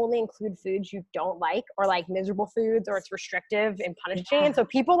diet can only include foods you don't like, or like miserable foods, or it's restrictive and punishing. Yeah. And so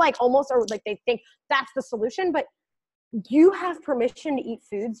people like almost are like, they think that's the solution, but you have permission to eat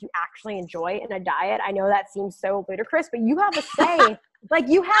foods you actually enjoy in a diet. I know that seems so ludicrous, but you have a say. Like,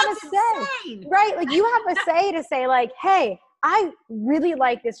 you have a say, right? Like, you have a say to say like, hey, I really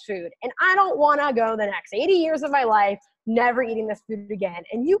like this food and I don't want to go the next 80 years of my life never eating this food again.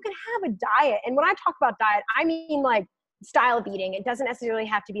 And you can have a diet. And when I talk about diet, I mean like style of eating. It doesn't necessarily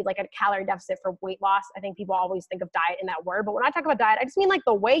have to be like a calorie deficit for weight loss. I think people always think of diet in that word. But when I talk about diet, I just mean like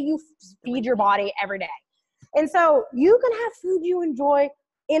the way you feed your body every day. And so you can have food you enjoy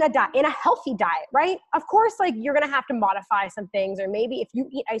in a healthy diet, right? Of course, like you're going to have to modify some things, or maybe if you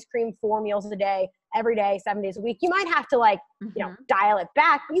eat ice cream 4 meals a day, every day, 7 days a week, you might have to like, dial it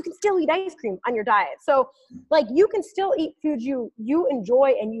back, but you can still eat ice cream on your diet. So like you can still eat foods you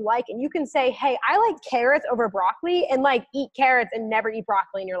enjoy and you like, and you can say, hey, I like carrots over broccoli, and like eat carrots and never eat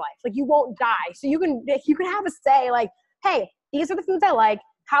broccoli in your life. Like you won't die. So you can have a say like, hey, these are the foods I like.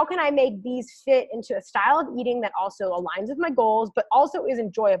 How can I make these fit into a style of eating that also aligns with my goals, but also is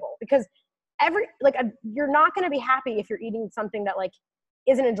enjoyable? Because you're not going to be happy if you're eating something that like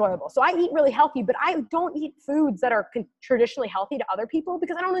isn't enjoyable. So I eat really healthy, but I don't eat foods that are traditionally healthy to other people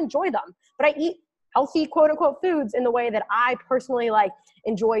because I don't enjoy them. But I eat healthy, quote unquote, foods in the way that I personally like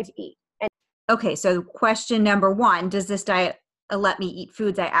enjoy to eat. Okay, so question number 1, does this diet let me eat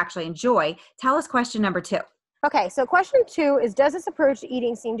foods I actually enjoy? Tell us question number 2. Okay, so question 2 is, does this approach to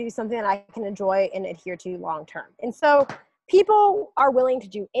eating seem to be something that I can enjoy and adhere to long term? And so people are willing to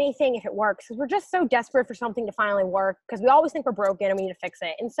do anything if it works, because we're just so desperate for something to finally work, because we always think we're broken and we need to fix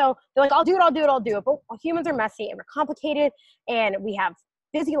it. And so they're like, I'll do it. But humans are messy and we're complicated and we have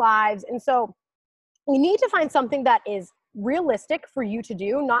busy lives. And so we need to find something that is realistic for you to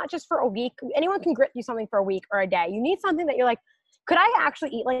do, not just for a week. Anyone can grit through something for a week or a day. You need something that you're like, could I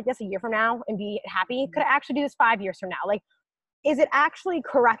actually eat like this a year from now and be happy? Could I actually do this 5 years from now? Like, is it actually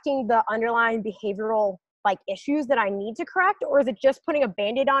correcting the underlying behavioral like issues that I need to correct? Or is it just putting a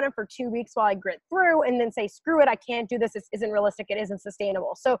Band-Aid on it for 2 weeks while I grit through and then say, screw it, I can't do this. This isn't realistic. It isn't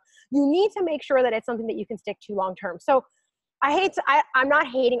sustainable. So you need to make sure that it's something that you can stick to long-term. So I'm not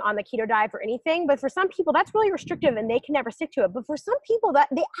hating on the keto diet for anything, but for some people that's really restrictive and they can never stick to it. But for some people that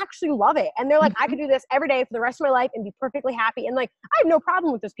they actually love it and they're like, I could do this every day for the rest of my life and be perfectly happy. And like, I have no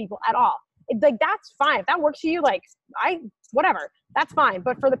problem with those people at all. Like, that's fine. If that works for you, like whatever, that's fine.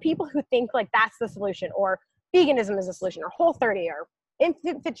 But for the people who think like that's the solution, or veganism is the solution, or Whole30, or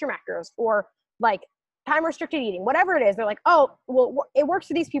Fit Your Macros, or like time restricted eating, whatever it is, they're like, oh, well, it works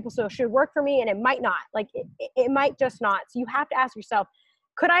for these people, so it should work for me. And it might not. Like it might just not. So you have to ask yourself,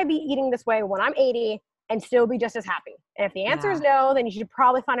 could I be eating this way when I'm 80 and still be just as happy? And if the answer is no, then you should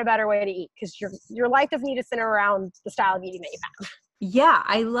probably find a better way to eat, because your life doesn't need to center around the style of eating that you have. Yeah,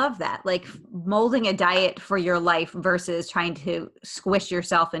 I love that. Like molding a diet for your life versus trying to squish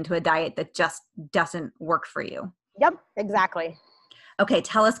yourself into a diet that just doesn't work for you. Yep, exactly. Okay,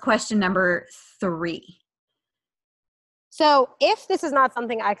 tell us question number 3. So if this is not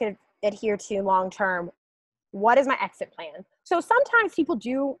something I could adhere to long-term, what is my exit plan? So sometimes people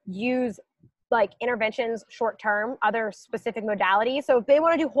do use like interventions short-term, other specific modalities. So if they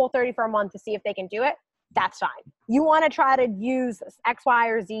want to do Whole30 for a month to see if they can do it, that's fine. You want to try to use X, Y,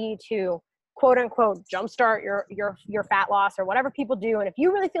 or Z to quote unquote jumpstart your fat loss, or whatever people do. And if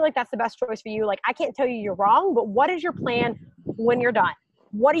you really feel like that's the best choice for you, like I can't tell you you're wrong, but what is your plan when you're done?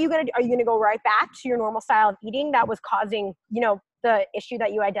 What are you going to do? Are you going to go right back to your normal style of eating that was causing, the issue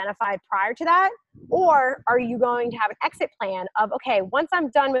that you identified prior to that? Or are you going to have an exit plan of, okay, once I'm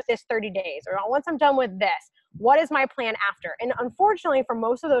done with this 30 days, or once I'm done with this, what is my plan after? And unfortunately, for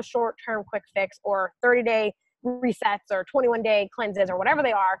most of those short-term quick fix or 30-day resets or 21-day cleanses or whatever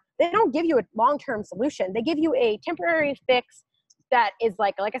they are, they don't give you a long-term solution. They give you a temporary fix that is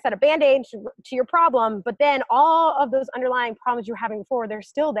like I said, a Band-Aid to your problem, but then all of those underlying problems you were having before, they're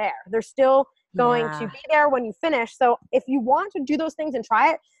still there. They're still going to be there when you finish. So if you want to do those things and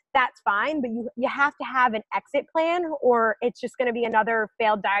try it, that's fine, but you have to have an exit plan, or it's just going to be another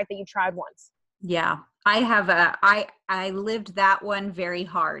failed diet that you tried once. Yeah. I lived that one very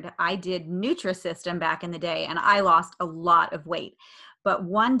hard. I did Nutrisystem back in the day and I lost a lot of weight. But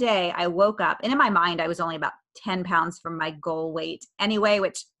one day I woke up, and in my mind, I was only about 10 pounds from my goal weight anyway,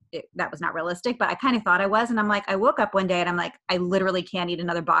 that was not realistic, but I kind of thought I was. And I'm like, I woke up one day and I'm like, I literally can't eat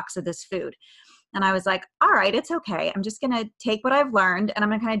another box of this food. And I was like, all right, it's okay. I'm just going to take what I've learned and I'm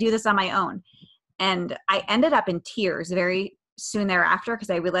going to kind of do this on my own. And I ended up in tears very soon thereafter, because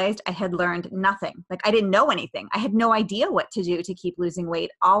I realized I had learned nothing. Like I didn't know anything. I had no idea what to do to keep losing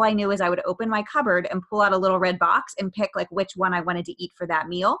weight. All I knew is I would open my cupboard and pull out a little red box and pick like which one I wanted to eat for that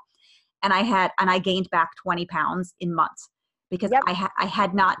meal. And I gained back 20 pounds in months, because I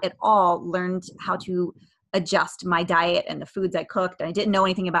had not at all learned how to adjust my diet and the foods I cooked. And I didn't know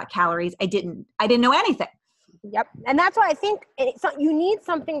anything about calories. I didn't know anything. Yep. And that's why I think you need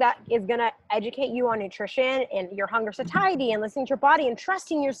something that is going to educate you on nutrition and your hunger satiety and listening to your body and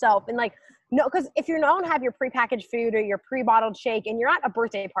trusting yourself. And because if you don't have your prepackaged food or your pre-bottled shake and you're at a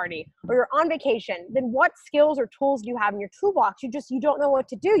birthday party or you're on vacation, then what skills or tools do you have in your toolbox? You don't know what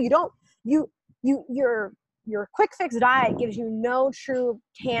to do. Your quick fix diet gives you no true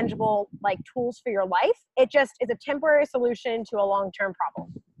tangible tools for your life. It just is a temporary solution to a long-term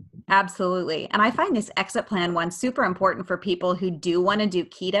problem. Absolutely. And I find this exit plan one super important for people who do want to do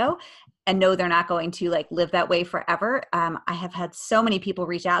keto and know they're not going to like live that way forever. I have had so many people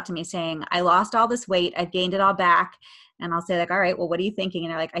reach out to me saying, I lost all this weight, I've gained it all back. And I'll say like, all right, well, what are you thinking?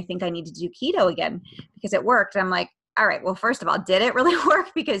 And they're like, I think I need to do keto again because it worked. And I'm like, all right, well, first of all, did it really work?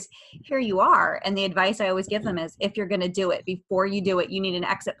 Because here you are. And the advice I always give them is if you're going to do it, before you do it, you need an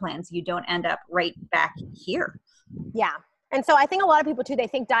exit plan so you don't end up right back here. Yeah. And so I think a lot of people too, they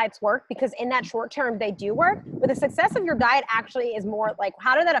think diets work because in that short term they do work, but the success of your diet actually is more like,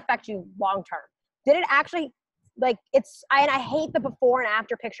 how did that affect you long term? Did it actually like and I hate the before and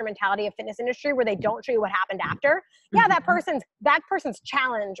after picture mentality of fitness industry where they don't show you what happened after. Yeah, that person's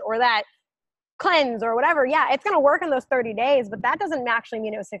challenge or that cleanse or whatever. Yeah, it's going to work in those 30 days, but that doesn't actually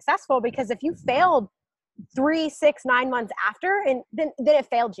mean it was successful because if you failed 3, 6, 9 months after, and then it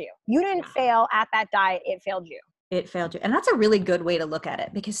failed you. You didn't fail at that diet. It failed you. It failed you. And that's a really good way to look at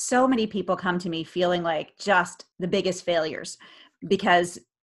it because so many people come to me feeling like just the biggest failures because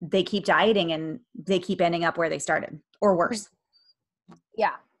they keep dieting and they keep ending up where they started or worse.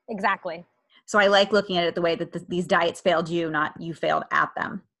 Yeah, exactly. So I like looking at it the way that these diets failed you, not you failed at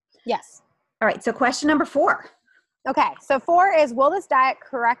them. Yes. All right. So question number 4. Okay. So 4 is, will this diet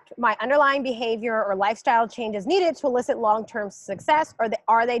correct my underlying behavior or lifestyle changes needed to elicit long-term success, or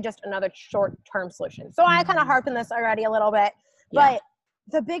are they just another short-term solution? So I kind of harped on this already a little bit, but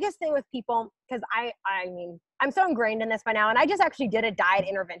the biggest thing with people, because I mean, I'm so ingrained in this by now, and I just actually did a diet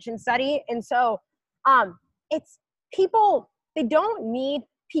intervention study. And so it's people, they don't need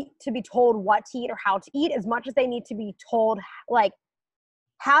to be told what to eat or how to eat as much as they need to be told like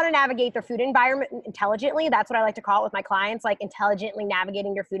how to navigate their food environment intelligently. That's what I like to call it with my clients, like intelligently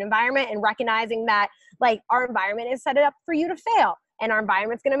navigating your food environment and recognizing that like our environment is set up for you to fail. And our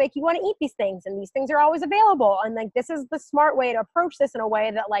environment's going to make you want to eat these things. And these things are always available. And like, this is the smart way to approach this in a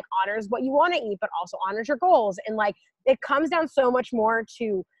way that like honors what you want to eat, but also honors your goals. And like, it comes down so much more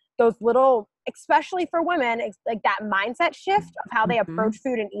to those little, especially for women, it's like that mindset shift of how they approach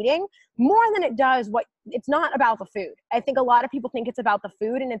food and eating more than it does it's not about the food. I think a lot of people think it's about the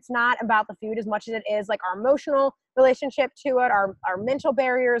food, and it's not about the food as much as it is like our emotional relationship to it, our mental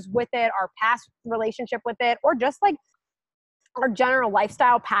barriers with it, our past relationship with it, or just like our general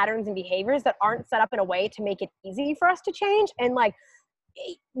lifestyle patterns and behaviors that aren't set up in a way to make it easy for us to change. And like,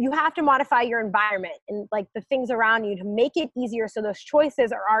 you have to modify your environment and like the things around you to make it easier. So those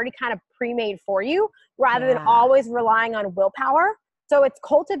choices are already kind of pre-made for you rather than always relying on willpower. So it's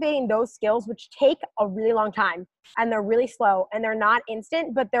cultivating those skills, which take a really long time and they're really slow and they're not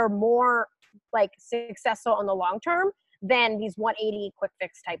instant, but they're more like successful in the long term than these 180 quick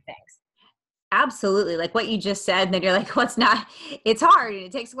fix type things. Absolutely. Like what you just said, and then you're like, it's hard and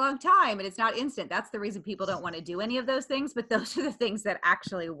it takes a long time and it's not instant. That's the reason people don't want to do any of those things, but those are the things that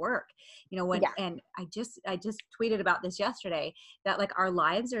actually work, and I just tweeted about this yesterday that like our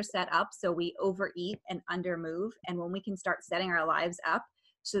lives are set up so we overeat and undermove. And when we can start setting our lives up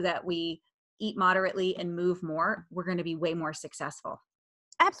so that we eat moderately and move more, we're going to be way more successful.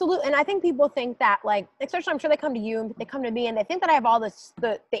 Absolutely. And I think people think that like, especially I'm sure they come to you and they come to me and they think that I have all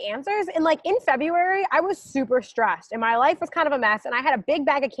the answers. And like in February, I was super stressed and my life was kind of a mess. And I had a big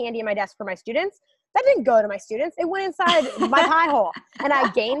bag of candy in my desk for my students. That didn't go to my students. It went inside my pie hole. And I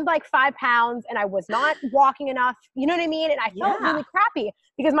gained like 5 pounds and I was not walking enough. You know what I mean? And I felt really crappy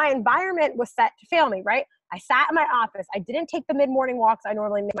because my environment was set to fail me, right? I sat in my office. I didn't take the mid-morning walks I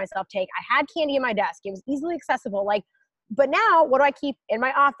normally make myself take. I had candy in my desk. It was easily accessible. But now what do I keep in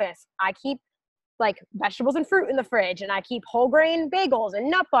my office? I keep like vegetables and fruit in the fridge, and I keep whole grain bagels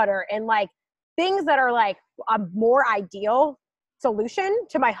and nut butter and like things that are like a more ideal solution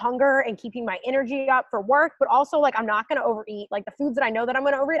to my hunger and keeping my energy up for work. But also like, I'm not going to overeat. Like the foods that I know that I'm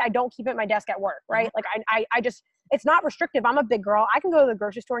going to overeat, I don't keep it at my desk at work. Right. Like I just, it's not restrictive. I'm a big girl. I can go to the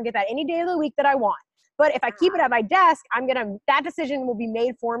grocery store and get that any day of the week that I want. But if I keep it at my desk, that decision will be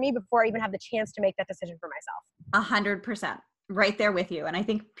made for me before I even have the chance to make that decision for myself. 100%. Right there with you. And I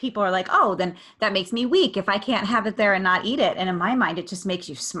think people are like, oh, then that makes me weak if I can't have it there and not eat it. And in my mind, it just makes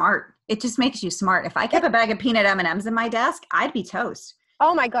you smart. It just makes you smart. If I kept a bag of peanut M&Ms in my desk, I'd be toast.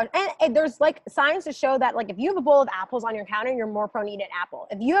 Oh my God. And there's like science to show that like if you have a bowl of apples on your counter, you're more prone to eat an apple.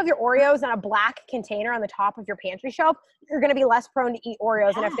 If you have your Oreos in a black container on the top of your pantry shelf, you're going to be less prone to eat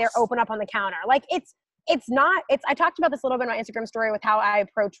Oreos than if they're open up on the counter. Like I talked about this a little bit in my Instagram story with how I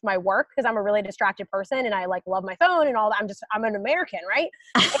approach my work because I'm a really distracted person and I like love my phone and all that. I'm an American, right?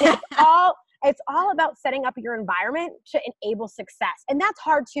 And It's all about setting up your environment to enable success. And that's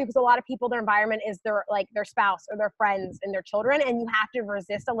hard too, because a lot of people, their environment is their spouse or their friends and their children, and you have to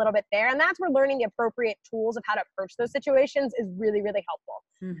resist a little bit there. And that's where learning the appropriate tools of how to approach those situations is really, really helpful.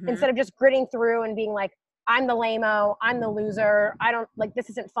 Instead of just gritting through and being like, I'm the lame-o, I'm the loser, I don't like, this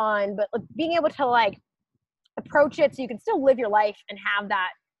isn't fun, but like, being able to like approach it so you can still live your life and have that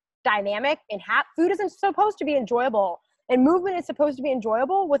dynamic. And food isn't supposed to be enjoyable, and movement is supposed to be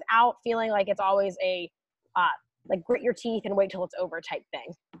enjoyable without feeling like it's always a like grit your teeth and wait till it's over type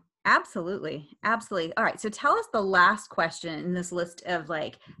thing. Absolutely. Absolutely. All right. So tell us the last question in this list of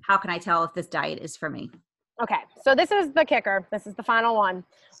like, how can I tell if this diet is for me? Okay. So this is the kicker. This is the final one.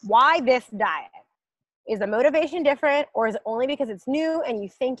 Why this diet? Is the motivation different, or is it only because it's new and you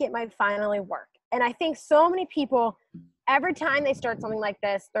think it might finally work? And I think so many people, every time they start something like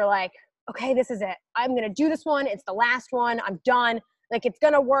this, they're like, okay, this is it. I'm going to do this one. It's the last one. I'm done. Like, it's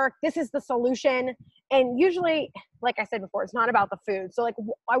going to work. This is the solution. And usually, like I said before, it's not about the food. So like,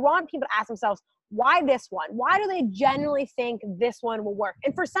 I want people to ask themselves, why this one? Why do they genuinely think this one will work?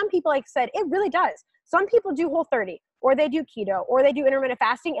 And for some people, like I said, it really does. Some people do Whole30, or they do keto, or they do intermittent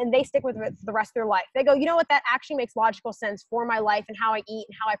fasting, and they stick with it the rest of their life. They go, you know what, that actually makes logical sense for my life and how I eat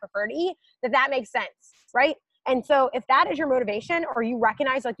and how I prefer to eat, that makes sense, right? And so if that is your motivation, or you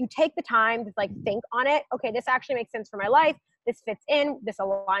recognize, like, you take the time to like think on it, okay, this actually makes sense for my life, this fits in, this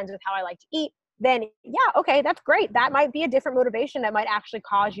aligns with how I like to eat, then yeah, okay, that's great. That might be a different motivation that might actually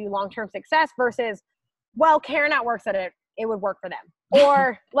cause you long-term success versus, well, Karen at work said it would work for them.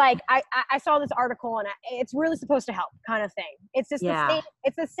 Or like, I saw this article and it's really supposed to help kind of thing. It's just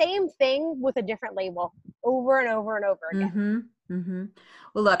it's the same thing with a different label over and over and over again.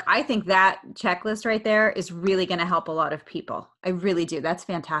 Well, look, I think that checklist right there is really going to help a lot of people. I really do. That's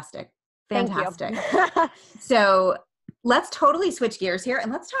fantastic. Fantastic. Thank you. So let's totally switch gears here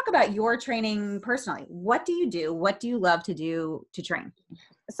and let's talk about your training personally. What do you do? What do you love to do to train?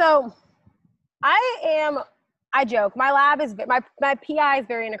 So I joke, my lab is, my PI is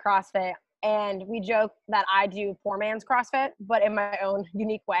very into CrossFit, and we joke that I do poor man's CrossFit, but in my own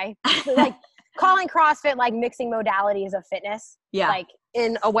unique way. So like calling CrossFit like mixing modalities of fitness, like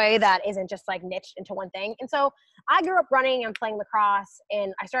in a way that isn't just like niched into one thing. And so I grew up running and playing lacrosse,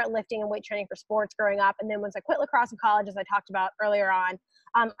 and I started lifting and weight training for sports growing up. And then once I quit lacrosse in college, as I talked about earlier on,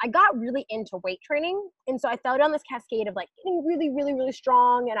 I got really into weight training. And so I fell down this cascade of like getting really, really, really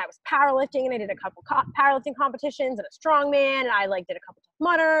strong. And I was powerlifting, and I did a couple powerlifting competitions and a strongman. And I like did a couple Tough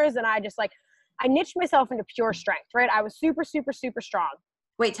Mudders, and I just like, I niched myself into pure strength, right? I was super, super, super strong.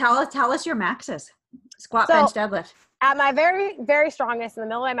 Wait, tell us your maxes. Squat, bench, deadlift. At my very, very strongest in the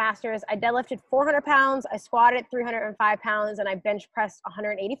middle of my masters, I deadlifted 400 pounds, I squatted 305 pounds, and I bench pressed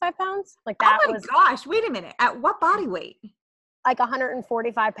 185 pounds. Like that was. Oh my gosh, wait a minute. At what body weight? Like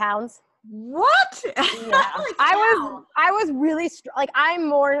 145 pounds. What? Yeah. I was really, like, I'm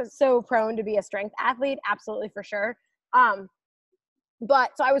more so prone to be a strength athlete, absolutely, for sure. But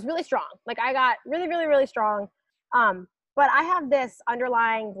so I was really strong. Like I got really, really, really strong. But I have this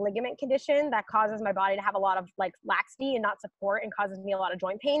underlying ligament condition that causes my body to have a lot of like laxity and not support, and causes me a lot of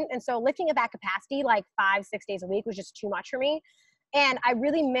joint pain. And so lifting at that capacity, like 5-6 days a week, was just too much for me. And I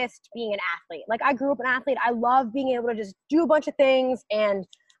really missed being an athlete. Like I grew up an athlete. I love being able to just do a bunch of things. And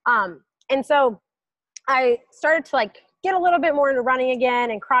so I started to like get a little bit more into running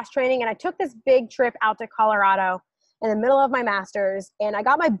again and cross training. And I took this big trip out to Colorado in the middle of my masters, and I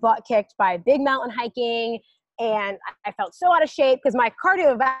got my butt kicked by big mountain hiking. And I felt so out of shape because my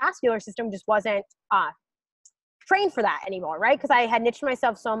cardiovascular system just wasn't trained for that anymore, right? Because I had niched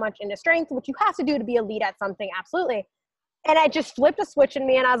myself so much into strength, which you have to do to be elite at something, absolutely. And I just flipped a switch in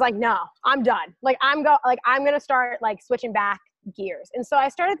me, and I was like, no, I'm done. Like I'm going to start like switching back gears. And so I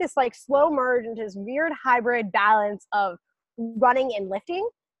started this like slow merge into this weird hybrid balance of running and lifting.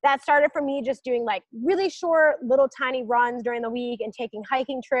 That started for me just doing like really short little tiny runs during the week and taking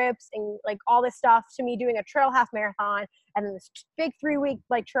hiking trips and like all this stuff, to me doing a trail half marathon, and then this big 3-week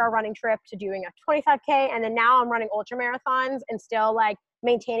like trail running trip, to doing a 25K. And then now I'm running ultra marathons and still like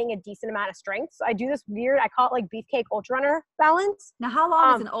maintaining a decent amount of strength. So I do this weird, I call it like beefcake ultra runner balance. Now, how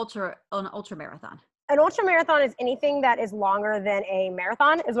long is an ultra marathon? An ultra marathon is anything that is longer than a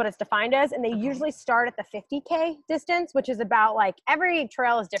marathon, is what it's defined as. And they usually start at the 50K distance, which is about like, every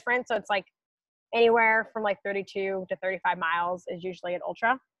trail is different. So it's like anywhere from like 32 to 35 miles is usually an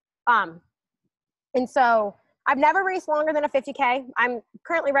ultra. And so I've never raced longer than a 50K. I'm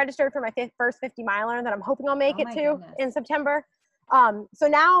currently registered for my first 50 miler that I'm hoping I'll make it to in September. So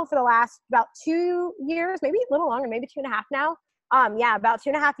now for the last about 2 years, maybe a little longer, maybe 2.5 now. About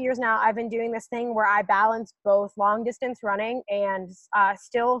 2.5 years now, I've been doing this thing where I balance both long distance running and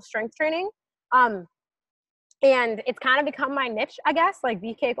still strength training. And it's kind of become my niche, I guess. Like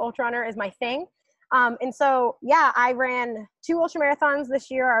Beefcake Ultra Runner is my thing. And so, yeah, I ran 2 ultra marathons this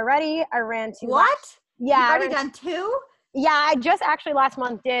year already. I ran 2. What? Yeah. You've already done 2? Yeah, I just actually last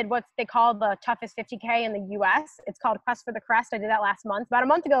month did what they call the toughest 50K in the US. It's called Quest for the Crest. I did that last month, about a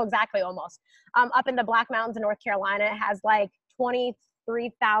month ago exactly almost. Up in the Black Mountains in North Carolina. It has like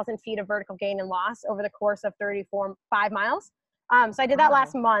 23,000 feet of vertical gain and loss over the course of 5 miles. So I did that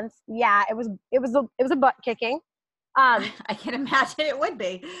last month. Yeah, it was a butt kicking. I can imagine it would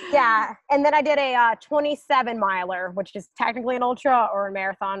be. Yeah, and then I did a 27 miler, which is technically an ultra or a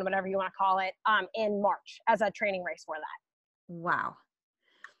marathon, whatever you want to call it, in March as a training race for that. Wow.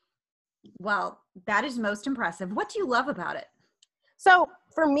 Well, that is most impressive. What do you love about it? So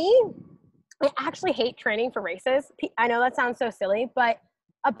for me, I actually hate training for races. I know that sounds so silly, but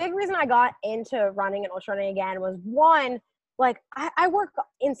a big reason I got into running and ultra running again was, one, like I work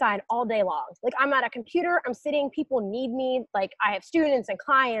inside all day long. Like I'm at a computer, I'm sitting, people need me. Like I have students and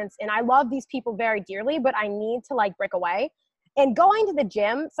clients and I love these people very dearly, but I need to like break away. And going to the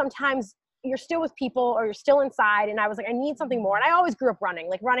gym, sometimes you're still with people or you're still inside. And I was like, I need something more. And I always grew up running.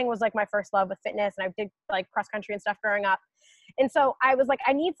 Like running was like my first love with fitness. And I did like cross country and stuff growing up. And so I was like,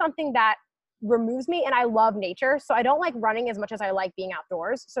 I need something that removes me, and I love nature. So I don't like running as much as I like being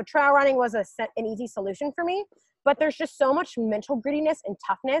outdoors. So trail running was an easy solution for me. But there's just so much mental grittiness and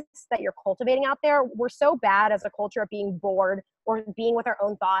toughness that you're cultivating out there. We're so bad as a culture at being bored or being with our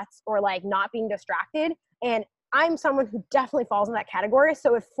own thoughts or like not being distracted. And I'm someone who definitely falls in that category.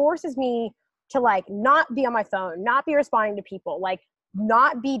 So it forces me to like not be on my phone, not be responding to people, like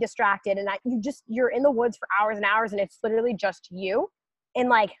not be distracted. And you're in the woods for hours and hours, and it's literally just you and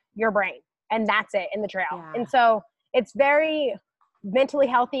like your brain. And that's it in the trail. Yeah. And so it's very mentally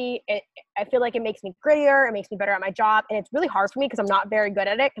healthy. I feel like it makes me grittier. It makes me better at my job. And it's really hard for me because I'm not very good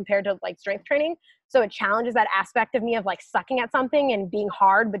at it compared to like strength training. So it challenges that aspect of me of like sucking at something and being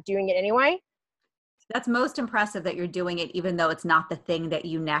hard, but doing it anyway. That's most impressive that you're doing it, even though it's not the thing that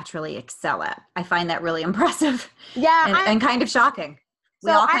you naturally excel at. I find that really impressive. Yeah. And kind of shocking.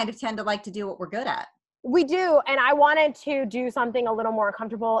 We all kind of tend to like to do what we're good at. We do. And I wanted to do something a little more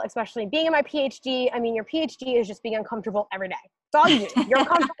uncomfortable, especially being in my PhD. I mean, your PhD is just being uncomfortable every day. That's all you do. You're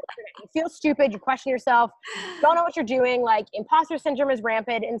uncomfortable every day. You feel stupid. You question yourself. Don't know what you're doing. Like imposter syndrome is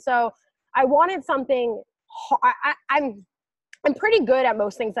rampant. And so I wanted something. I'm pretty good at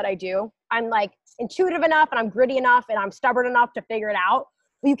most things that I do. I'm like intuitive enough and I'm gritty enough and I'm stubborn enough to figure it out.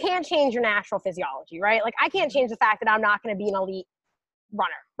 But you can't change your natural physiology, right? Like I can't change the fact that I'm not going to be an elite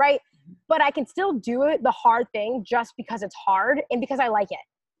runner, right? But I can still do it, the hard thing, just because it's hard and because I like it.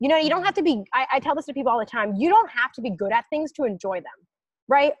 You know, you don't have to be, I tell this to people all the time, you don't have to be good at things to enjoy them,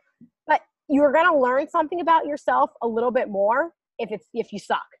 right? But you're going to learn something about yourself a little bit more if you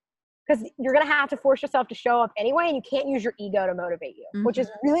suck. Because you're going to have to force yourself to show up anyway, and you can't use your ego to motivate you, which is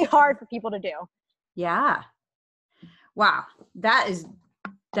really hard for people to do. Yeah. Wow. That is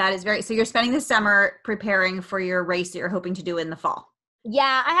very, so you're spending the summer preparing for your race that you're hoping to do in the fall.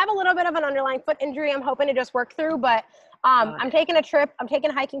 Yeah, I have a little bit of an underlying foot injury I'm hoping to just work through, but I'm taking a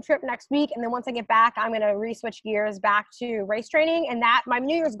hiking trip next week. And then once I get back, I'm going to re-switch gears back to race training. And my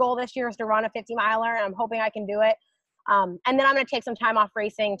New Year's goal this year is to run a 50 miler, and I'm hoping I can do it. And then I'm going to take some time off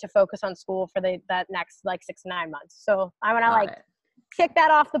racing to focus on school for that next like 6 to 9 months. So I'm going to kick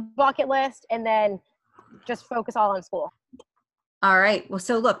that off the bucket list and then just focus all on school. All right. Well,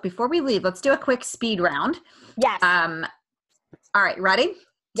 so look, before we leave, let's do a quick speed round. Yes. All right, ready?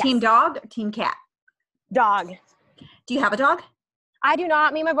 Yes. Team dog or team cat? Dog. Do you have a dog? I do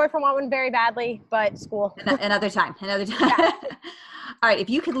not. Me and my boyfriend want one very badly, but school. Another time. Yeah. All right, if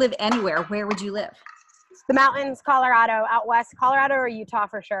you could live anywhere, where would you live? The mountains, Colorado, out west. Colorado or Utah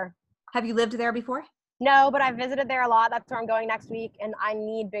for sure. Have you lived there before? No, but I've visited there a lot. That's where I'm going next week, and I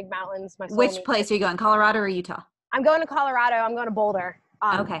need big mountains. Which place are you going, Colorado or Utah? I'm going to Colorado. I'm going to Boulder.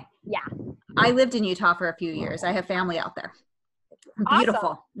 Okay. Yeah. I lived in Utah for a few years. I have family out there. Beautiful.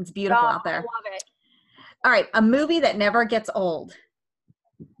 Awesome. It's beautiful out there. I love it. All right. A movie that never gets old.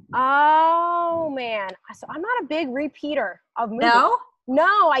 Oh, man. So I'm not a big repeater of movies.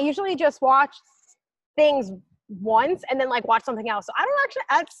 No, I usually just watch things once and then like watch something else. So I don't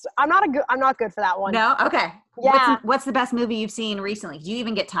actually, I'm not good for that one. No? Okay. Yeah. What's the best movie you've seen recently? Do you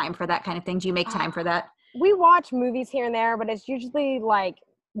even get time for that kind of thing? Do you make time for that? We watch movies here and there, but it's usually like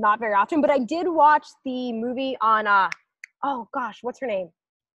not very often. But I did watch the movie on, oh gosh, what's her name?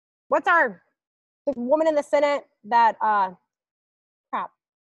 The woman in the Senate that, crap.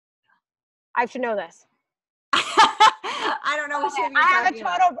 I should know this. I don't know what you're talking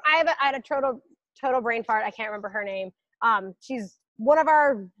about. I had a total brain fart. I can't remember her name. She's one of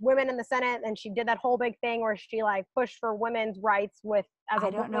our women in the Senate, and she did that whole big thing where she like pushed for women's rights as a I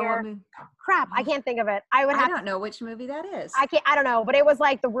don't know lawyer. what movie. Crap, I can't think of it. I don't know which movie that is. I don't know, but it was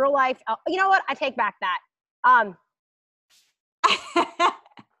like the real life. You know what? I take back that.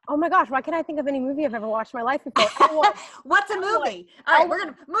 Oh my gosh, why can't I think of any movie I've ever watched in my life before? What's a movie? All right, we're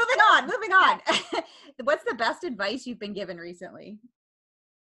moving on. What's the best advice you've been given recently?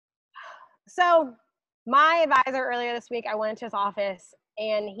 So my advisor earlier this week, I went into his office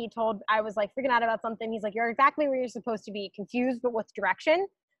and I was like freaking out about something. He's like, you're exactly where you're supposed to be, confused, but with direction.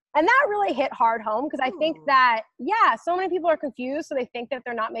 And that really hit hard home because I think that, so many people are confused. So they think that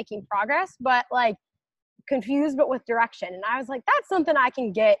they're not making progress, but like confused, but with direction. And I was like, that's something I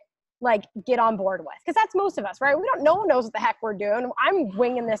can get on board with. Cause that's most of us, right? No one knows what the heck we're doing. I'm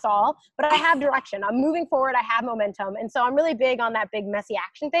winging this all, but I have direction. I'm moving forward. I have momentum. And so I'm really big on that big messy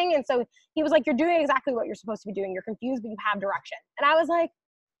action thing. And so he was like, you're doing exactly what you're supposed to be doing. You're confused, but you have direction. And I was like,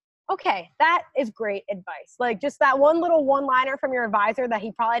 okay, that is great advice. Like just that one little one-liner from your advisor that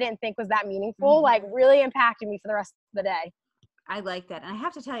he probably didn't think was that meaningful, like really impacted me for the rest of the day. I like that. And I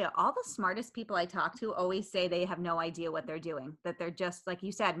have to tell you, all the smartest people I talk to always say they have no idea what they're doing, that they're just, like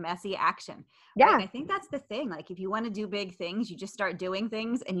you said, messy action. Yeah. Right? And I think that's the thing. Like if you want to do big things, you just start doing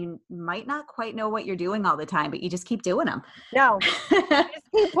things and you might not quite know what you're doing all the time, but you just keep doing them. No, you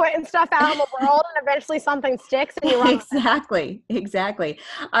just keep putting stuff out in the world and eventually something sticks and you run. Exactly.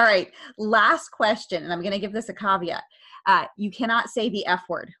 All right. Last question. And I'm going to give this a caveat. You cannot say the F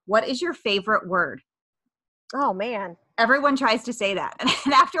word. What is your favorite word? Oh man. Everyone tries to say that.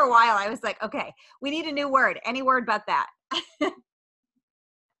 And after a while I was like, okay, we need a new word. Any word but that.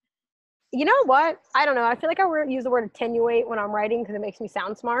 You know what? I don't know. I feel like I use the word attenuate when I'm writing because it makes me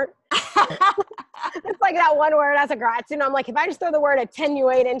sound smart. It's like that one word as a grad student. I'm like, if I just throw the word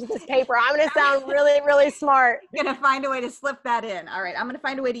attenuate into this paper, I'm going to sound really, really smart. I'm going to find a way to slip that in. All right. I'm going to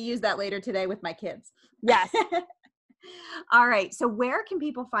find a way to use that later today with my kids. Yes. All right. So where can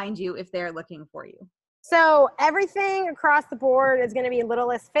people find you if they're looking for you? So everything across the board is going to be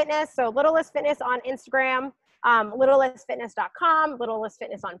Littlest Fitness. So Littlest Fitness on Instagram, littlestfitness.com, Littlest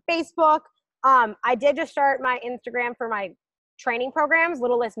Fitness on Facebook. I did just start my Instagram for my training programs,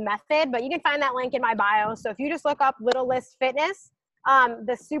 Littlest Method, but you can find that link in my bio. So if you just look up Littlest Fitness,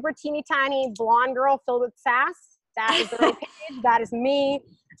 the super teeny tiny blonde girl filled with sass, that is the right page. That is me.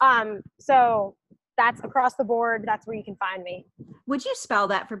 So that's across the board. That's where you can find me. Would you spell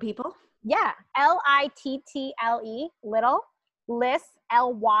that for people? Yeah, Little, Liss,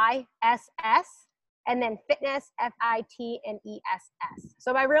 Lyss, and then Fitness, Fitness.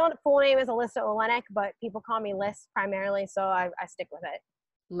 So my real full name is Alyssa Olenek, but people call me Liss primarily, so I stick with it.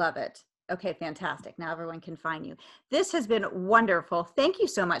 Love it. Okay, fantastic. Now everyone can find you. This has been wonderful. Thank you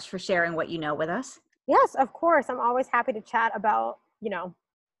so much for sharing what you know with us. Yes, of course. I'm always happy to chat about,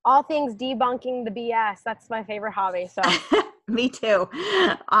 all things debunking the BS. That's my favorite hobby. So. Me too.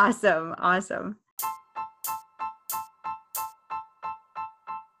 Awesome.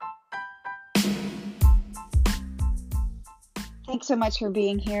 Thanks so much for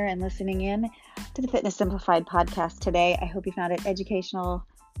being here and listening in to the Fitness Simplified podcast today. I hope you found it educational,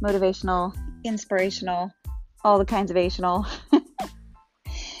 motivational, inspirational, all the kinds of ational.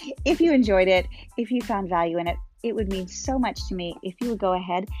 If you enjoyed it, if you found value in it, it would mean so much to me if you would go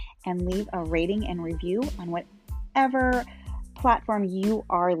ahead and leave a rating and review on whatever platform you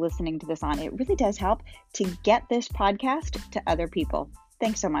are listening to this on. It really does help to get this podcast to other people.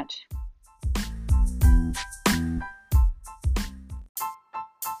 Thanks so much.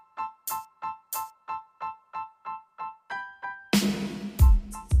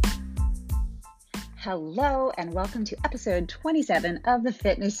 Hello, and welcome to episode 27 of the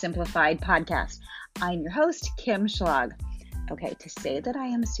Fitness Simplified podcast. I'm your host, Kim Schlag. Okay, to say that I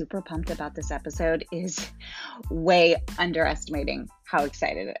am super pumped about this episode is way underestimating how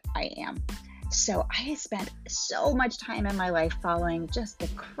excited I am. So I have spent so much time in my life following just the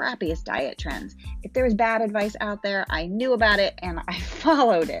crappiest diet trends. If there was bad advice out there, I knew about it and I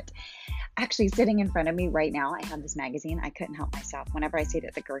followed it. Actually, sitting in front of me right now, I have this magazine. I couldn't help myself. Whenever I see it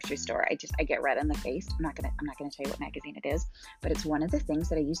at the grocery store, I get red in the face. I'm not gonna tell you what magazine it is, but it's one of the things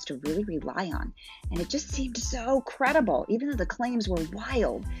that I used to really rely on. And it just seemed so credible, even though the claims were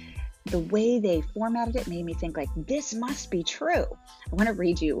wild. The way they formatted it made me think like, this must be true. I want to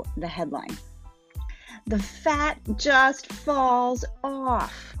read you the headline. The fat just falls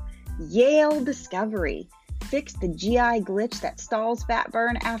off. Yale discovery. Fix the GI glitch that stalls fat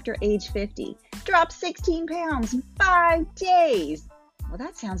burn after age 50. Drop 16 pounds in 5 days. Well,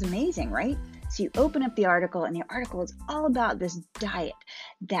 that sounds amazing, right? So you open up the article, and the article is all about this diet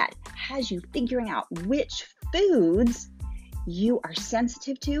that has you figuring out which foods you are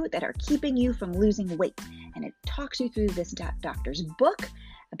sensitive to that are keeping you from losing weight. And it talks you through this doctor's book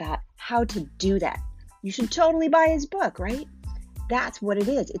about how to do that. You should totally buy his book, right? That's what it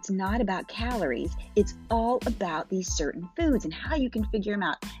is. It's not about calories. It's all about these certain foods and how you can figure them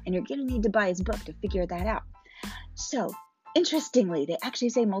out. And you're going to need to buy his book to figure that out. So, interestingly, they actually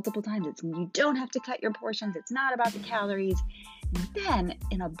say multiple times, you don't have to cut your portions. It's not about the calories. And then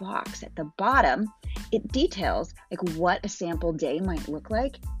in a box at the bottom, it details like what a sample day might look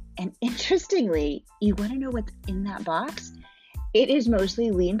like. And interestingly, you want to know what's in that box? It is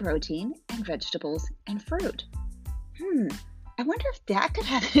mostly lean protein and vegetables and fruit. I wonder if that could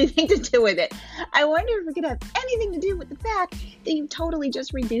have anything to do with it. I wonder if it could have anything to do with the fact that you've totally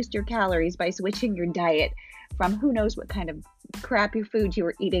just reduced your calories by switching your diet from who knows what kind of crappy food you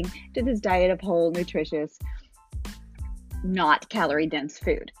were eating to this diet of whole, nutritious, not calorie-dense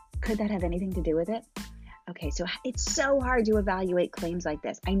food. Could that have anything to do with it? Okay, so it's so hard to evaluate claims like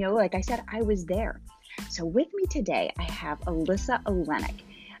this. I know, like I said, I was there. So with me today, I have Alyssa Olenek.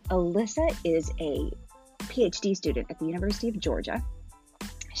 Alyssa is a PhD student at the University of Georgia.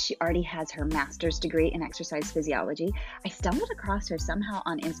 She already has her master's degree in exercise physiology. I stumbled across her somehow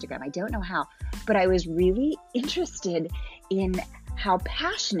on Instagram. I don't know how, but I was really interested in how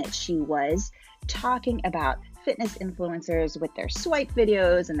passionate she was talking about fitness influencers with their swipe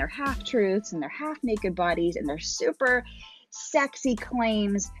videos and their half-truths and their half-naked bodies and their super sexy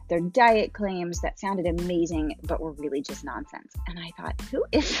claims, their diet claims that sounded amazing, but were really just nonsense. And I thought, who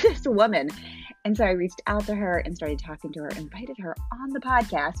is this woman? And so I reached out to her and started talking to her, invited her on the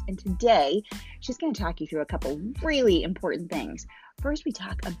podcast. And today she's going to talk you through a couple really important things. First, we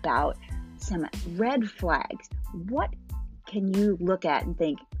talk about some red flags. What can you look at and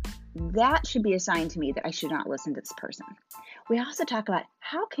think, that should be a sign to me that I should not listen to this person? We also talk about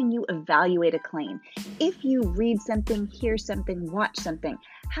how can you evaluate a claim? If you read something, hear something, watch something,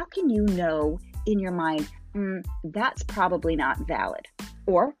 how can you know in your mind, that's probably not valid?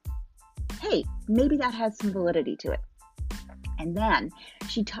 Or, hey, maybe that has some validity to it. And then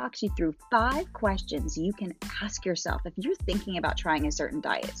she talks you through 5 questions you can ask yourself if you're thinking about trying a certain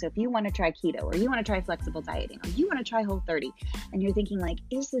diet. So if you want to try keto, or you want to try flexible dieting, or you want to try Whole30, and you're thinking like,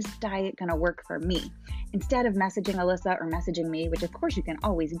 is this diet going to work for me? Instead of messaging Alyssa or messaging me, which of course you can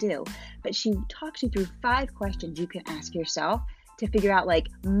always do, but she talks you through 5 questions you can ask yourself to figure out like,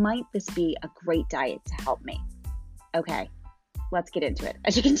 might this be a great diet to help me? Okay, let's get into it.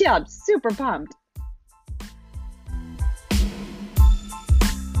 As you can tell, I'm super pumped.